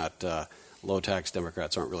 but they're not low-tax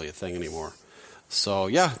Democrats aren't really a thing anymore. So,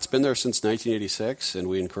 yeah, it's been there since 1986, and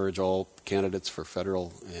we encourage all candidates for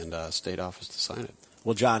federal and state office to sign it.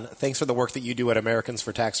 Well, John, thanks for the work that you do at Americans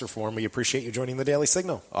for Tax Reform. We appreciate you joining the Daily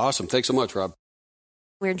Signal. Awesome. Thanks so much, Rob.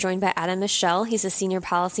 We're joined by Adam Michel. He's a senior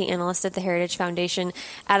policy analyst at the Heritage Foundation.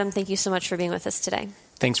 Adam, thank you so much for being with us today.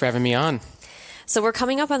 Thanks for having me on. So we're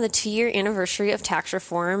coming up on the 2-year anniversary of tax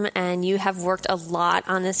reform, and you have worked a lot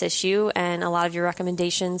on this issue, and a lot of your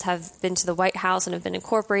recommendations have been to the White House and have been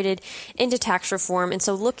incorporated into tax reform. And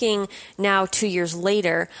so looking now 2 years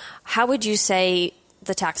later, how would you say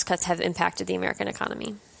the tax cuts have impacted the American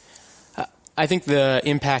economy? I think the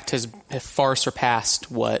impact has far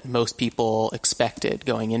surpassed what most people expected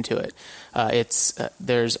going into it.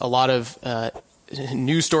 There's a lot of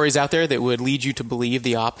news stories out there that would lead you to believe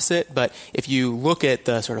the opposite. But if you look at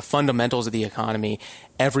the sort of fundamentals of the economy,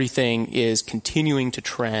 everything is continuing to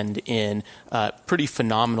trend in a pretty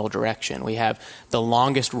phenomenal direction. We have the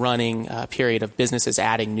longest running period of businesses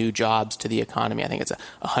adding new jobs to the economy. I think it's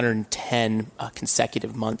 110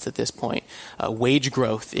 consecutive months at this point. Wage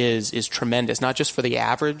growth is tremendous, not just for the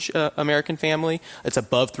average American family. It's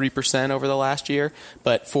above 3% over the last year.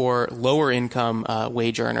 But for lower income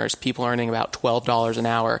wage earners, people earning about $12 an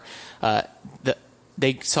hour,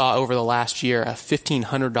 they saw over the last year a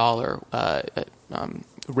 $1,500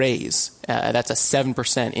 raise. That's a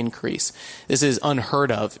 7% increase. This is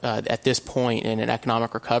unheard of at this point in an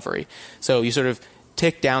economic recovery. So you sort of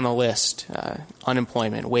tick down the list: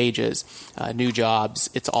 unemployment, wages, new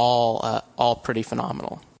jobs. It's all pretty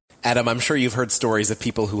phenomenal. Adam, I'm sure you've heard stories of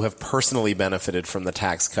people who have personally benefited from the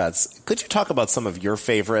tax cuts. Could you talk about some of your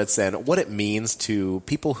favorites and what it means to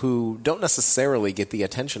people who don't necessarily get the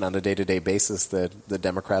attention on a day-to-day basis that the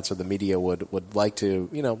Democrats or the media would like to,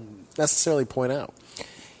 necessarily point out?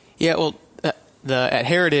 Yeah, well, at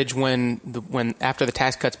Heritage, when after the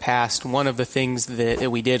tax cuts passed, one of the things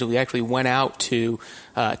that we did, we actually went out to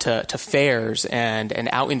fairs and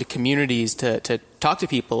out into communities to talk to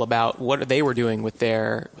people about what they were doing with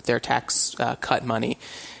their tax cut money.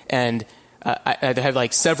 And I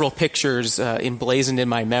have several pictures emblazoned in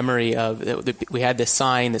my memory of we had this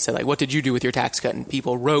sign that said what did you do with your tax cut, and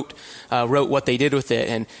people wrote what they did with it.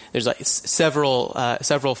 And there's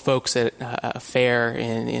several folks at a fair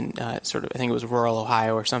in sort of, I think it was rural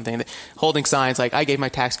Ohio or something, holding signs like, I gave my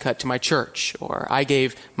tax cut to my church, or I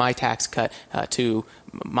gave my tax cut to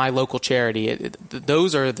my local charity.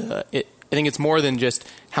 Those are I think it's more than just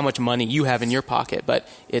how much money you have in your pocket, but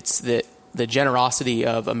it's the generosity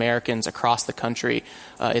of Americans across the country.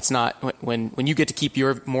 It's not when you get to keep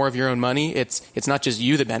more of your own money. It's not just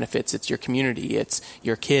you that benefits. It's your community. It's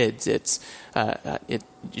your kids. It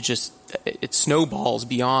snowballs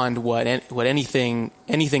beyond what anything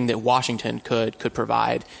that Washington could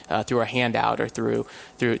provide through a handout or through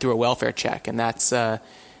a welfare check. And that's I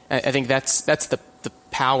think that's the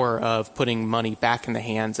power of putting money back in the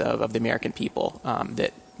hands of the American people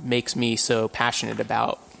that makes me so passionate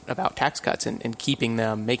about tax cuts and keeping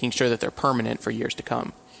them, making sure that they're permanent for years to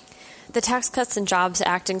come. The Tax Cuts and Jobs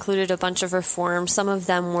Act included a bunch of reforms. Some of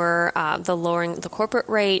them were the lowering the corporate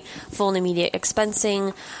rate, full and immediate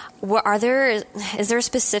expensing. Is there a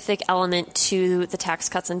specific element to the Tax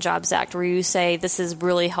Cuts and Jobs Act where you say this has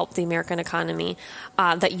really helped the American economy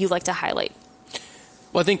that you like to highlight?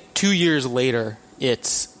 Well, I think 2 years later,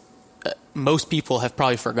 most people have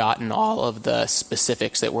probably forgotten all of the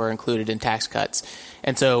specifics that were included in tax cuts.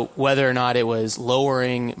 And so whether or not it was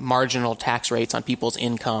lowering marginal tax rates on people's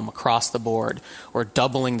income across the board, or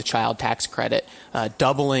doubling the child tax credit,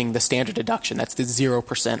 doubling the standard deduction, that's the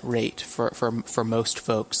 0% rate for most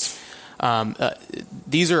folks.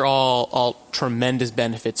 These are all tremendous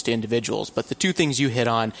benefits to individuals. But the two things you hit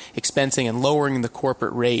on, expensing and lowering the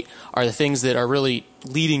corporate rate, are the things that are really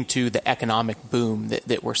leading to the economic boom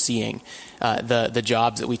that we're seeing. The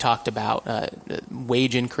jobs that we talked about,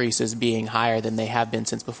 wage increases being higher than they have been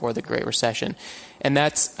since before the Great Recession. And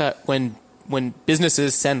that's when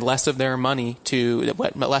businesses send less of their money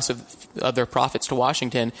less of their profits to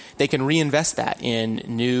Washington, they can reinvest that in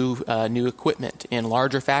new equipment, in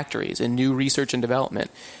larger factories, in new research and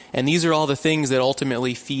development. And these are all the things that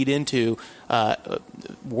ultimately feed into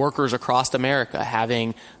workers across America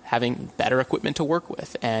having better equipment to work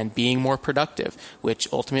with and being more productive,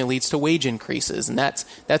 which ultimately leads to wage increases. And that's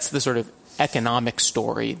the sort of economic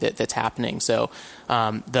story that's happening. So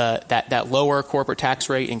that lower corporate tax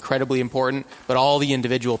rate, incredibly important, but all the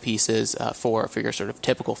individual pieces for your sort of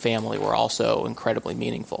typical family were also incredibly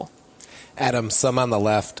meaningful. Adam, some on the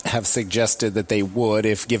left have suggested that they would,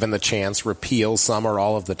 if given the chance, repeal some or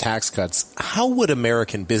all of the tax cuts. How would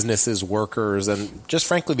American businesses, workers, and just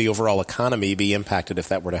frankly the overall economy be impacted if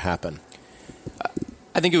that were to happen?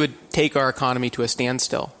 I think it would take our economy to a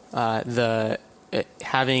standstill. The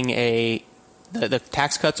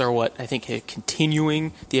tax cuts are what I think are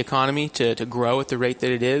continuing the economy to grow at the rate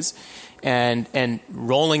that it is. And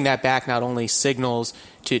rolling that back not only signals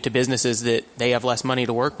to businesses that they have less money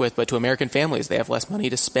to work with, but to American families, they have less money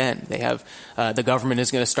to spend. They have the government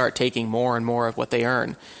is going to start taking more and more of what they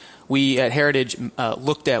earn. We at Heritage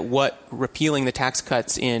looked at what repealing the tax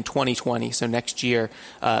cuts in 2020, so next year,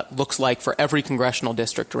 looks like for every congressional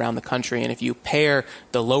district around the country. And if you pair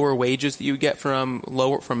the lower wages that you get from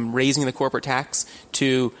raising the corporate tax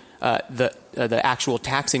to the actual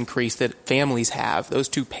tax increase that families have, those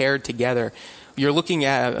two paired together, you're looking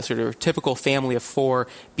at a sort of typical family of four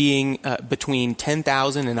being between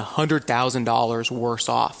 $10,000 and $100,000 worse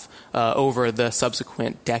off over the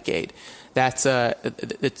subsequent decade. There's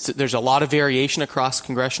a lot of variation across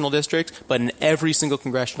congressional districts, but in every single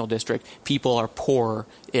congressional district, people are poorer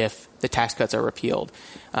if the tax cuts are repealed.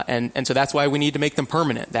 And so that's why we need to make them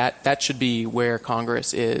permanent. That should be where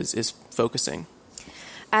Congress is focusing.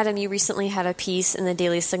 Adam, you recently had a piece in the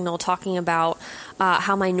Daily Signal talking about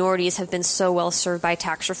how minorities have been so well served by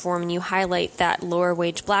tax reform, and you highlight that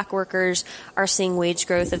lower-wage black workers are seeing wage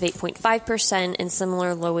growth of 8.5% and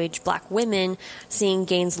similar low-wage black women seeing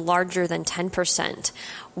gains larger than 10%.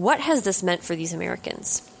 What has this meant for these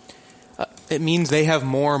Americans? It means they have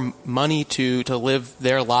more money to live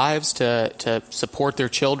their lives, to support their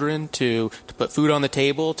children, to put food on the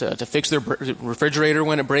table, to fix their refrigerator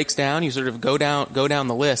when it breaks down. You sort of go down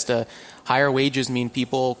the list. Higher wages mean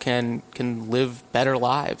people can live better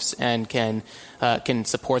lives and can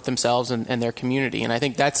support themselves and their community. And I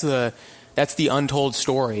think that's the untold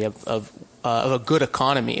story of a good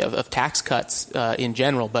economy, of tax cuts in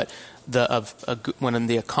general, but when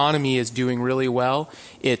the economy is doing really well,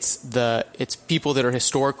 it's people that are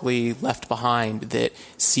historically left behind that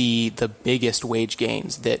see the biggest wage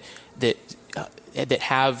gains, that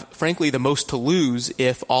have frankly the most to lose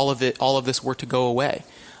if all of this were to go away,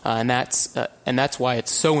 and that's why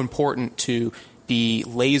it's so important to be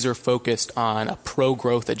laser focused on a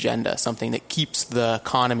pro-growth agenda, something that keeps the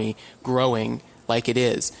economy growing like it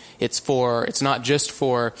is. It's not just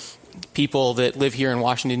for people that live here in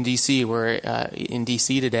Washington, D.C., where in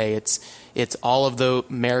D.C. today, it's all of the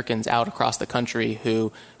Americans out across the country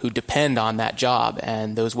who depend on that job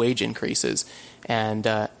and those wage increases. And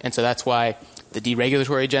so that's why the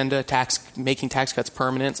deregulatory agenda, making tax cuts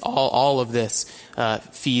permanent, all of this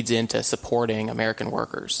feeds into supporting American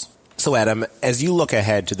workers. So, Adam, as you look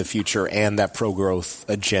ahead to the future and that pro-growth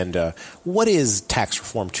agenda, what is Tax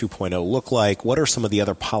Reform 2.0 look like? What are some of the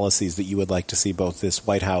other policies that you would like to see both this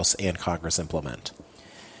White House and Congress implement?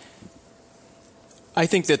 I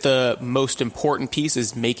think that the most important piece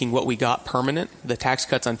is making what we got permanent. The tax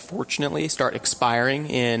cuts, unfortunately, start expiring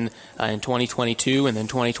in 2022 and then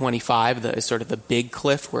 2025 is sort of the big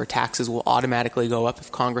cliff where taxes will automatically go up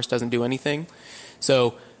if Congress doesn't do anything.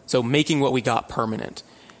 So making what we got permanent.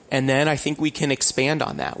 And then I think we can expand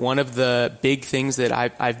on that. One of the big things that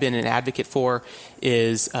I've been an advocate for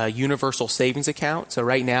is a universal savings account. So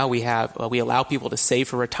right now we allow people to save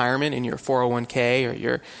for retirement in your 401k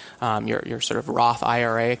or your sort of Roth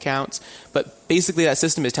IRA accounts. But basically that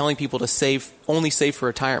system is telling people to only save for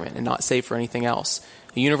retirement and not save for anything else.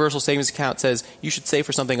 A universal savings account says you should save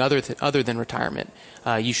for something other than retirement.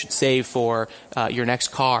 You should save for your next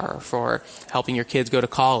car, for helping your kids go to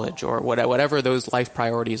college, or whatever those life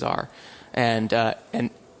priorities are. And I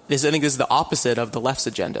think this is the opposite of the left's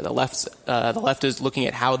agenda. The left is looking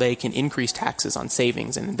at how they can increase taxes on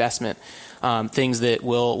savings and investment, things that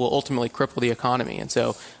will ultimately cripple the economy. And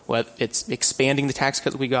so it's expanding the tax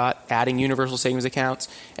cuts we got, adding universal savings accounts,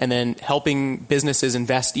 and then helping businesses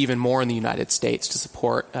invest even more in the United States to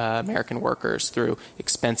support American workers through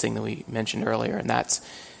expensing that we mentioned earlier. And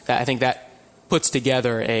I think that puts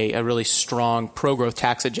together a really strong pro-growth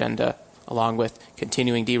tax agenda, along with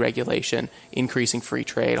continuing deregulation, increasing free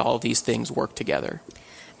trade. All of these things work together.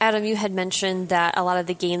 Adam, you had mentioned that a lot of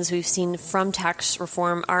the gains we've seen from tax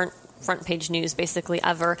reform aren't front page news basically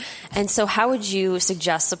ever. And so how would you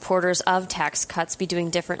suggest supporters of tax cuts be doing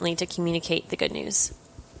differently to communicate the good news?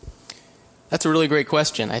 That's a really great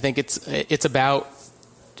question. I think it's about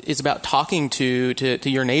talking to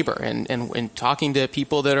your neighbor and talking to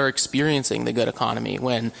people that are experiencing the good economy.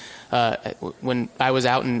 When I was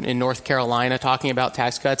out in North Carolina talking about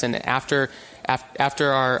tax cuts, and after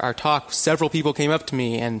our talk, several people came up to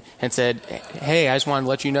me and said, "Hey, I just wanted to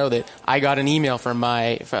let you know that I got an email from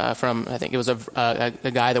I think it was a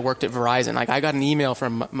guy that worked at Verizon. Like, I got an email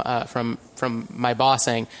from my boss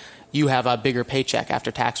saying, you have a bigger paycheck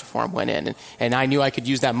after tax reform went in, and I knew I could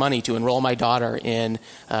use that money to enroll my daughter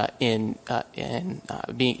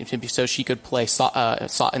so she could play in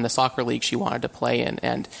the soccer league she wanted to play in,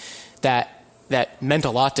 and that meant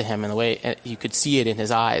a lot to him in the way you could see it in his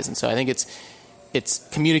eyes. And so I think it's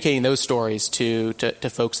communicating those stories to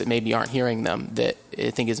folks that maybe aren't hearing them that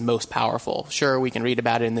I think is most powerful. Sure, we can read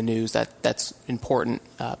about it in the news. That's important,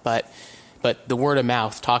 but the word of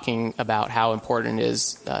mouth, talking about how important it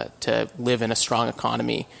is to live in a strong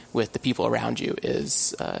economy with the people around you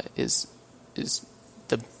is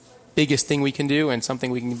the biggest thing we can do, and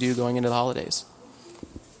something we can do going into the holidays.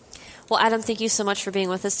 Well, Adam, thank you so much for being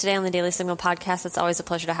with us today on the Daily Signal podcast. It's always a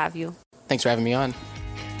pleasure to have you. Thanks for having me on.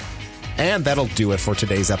 And that'll do it for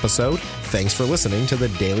today's episode. Thanks for listening to the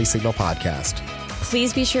Daily Signal podcast.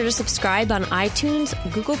 Please be sure to subscribe on iTunes,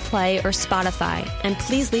 Google Play, or Spotify. And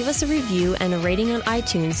please leave us a review and a rating on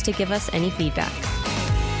iTunes to give us any feedback.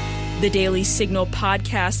 The Daily Signal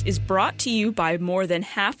podcast is brought to you by more than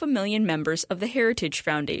 500,000 members of the Heritage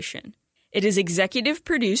Foundation. It is executive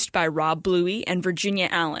produced by Rob Bluey and Virginia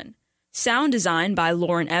Allen. Sound design by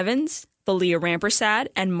Lauren Evans, Valia Rampersad,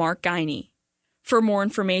 and Mark Guiney. For more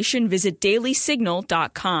information, visit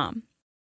dailysignal.com.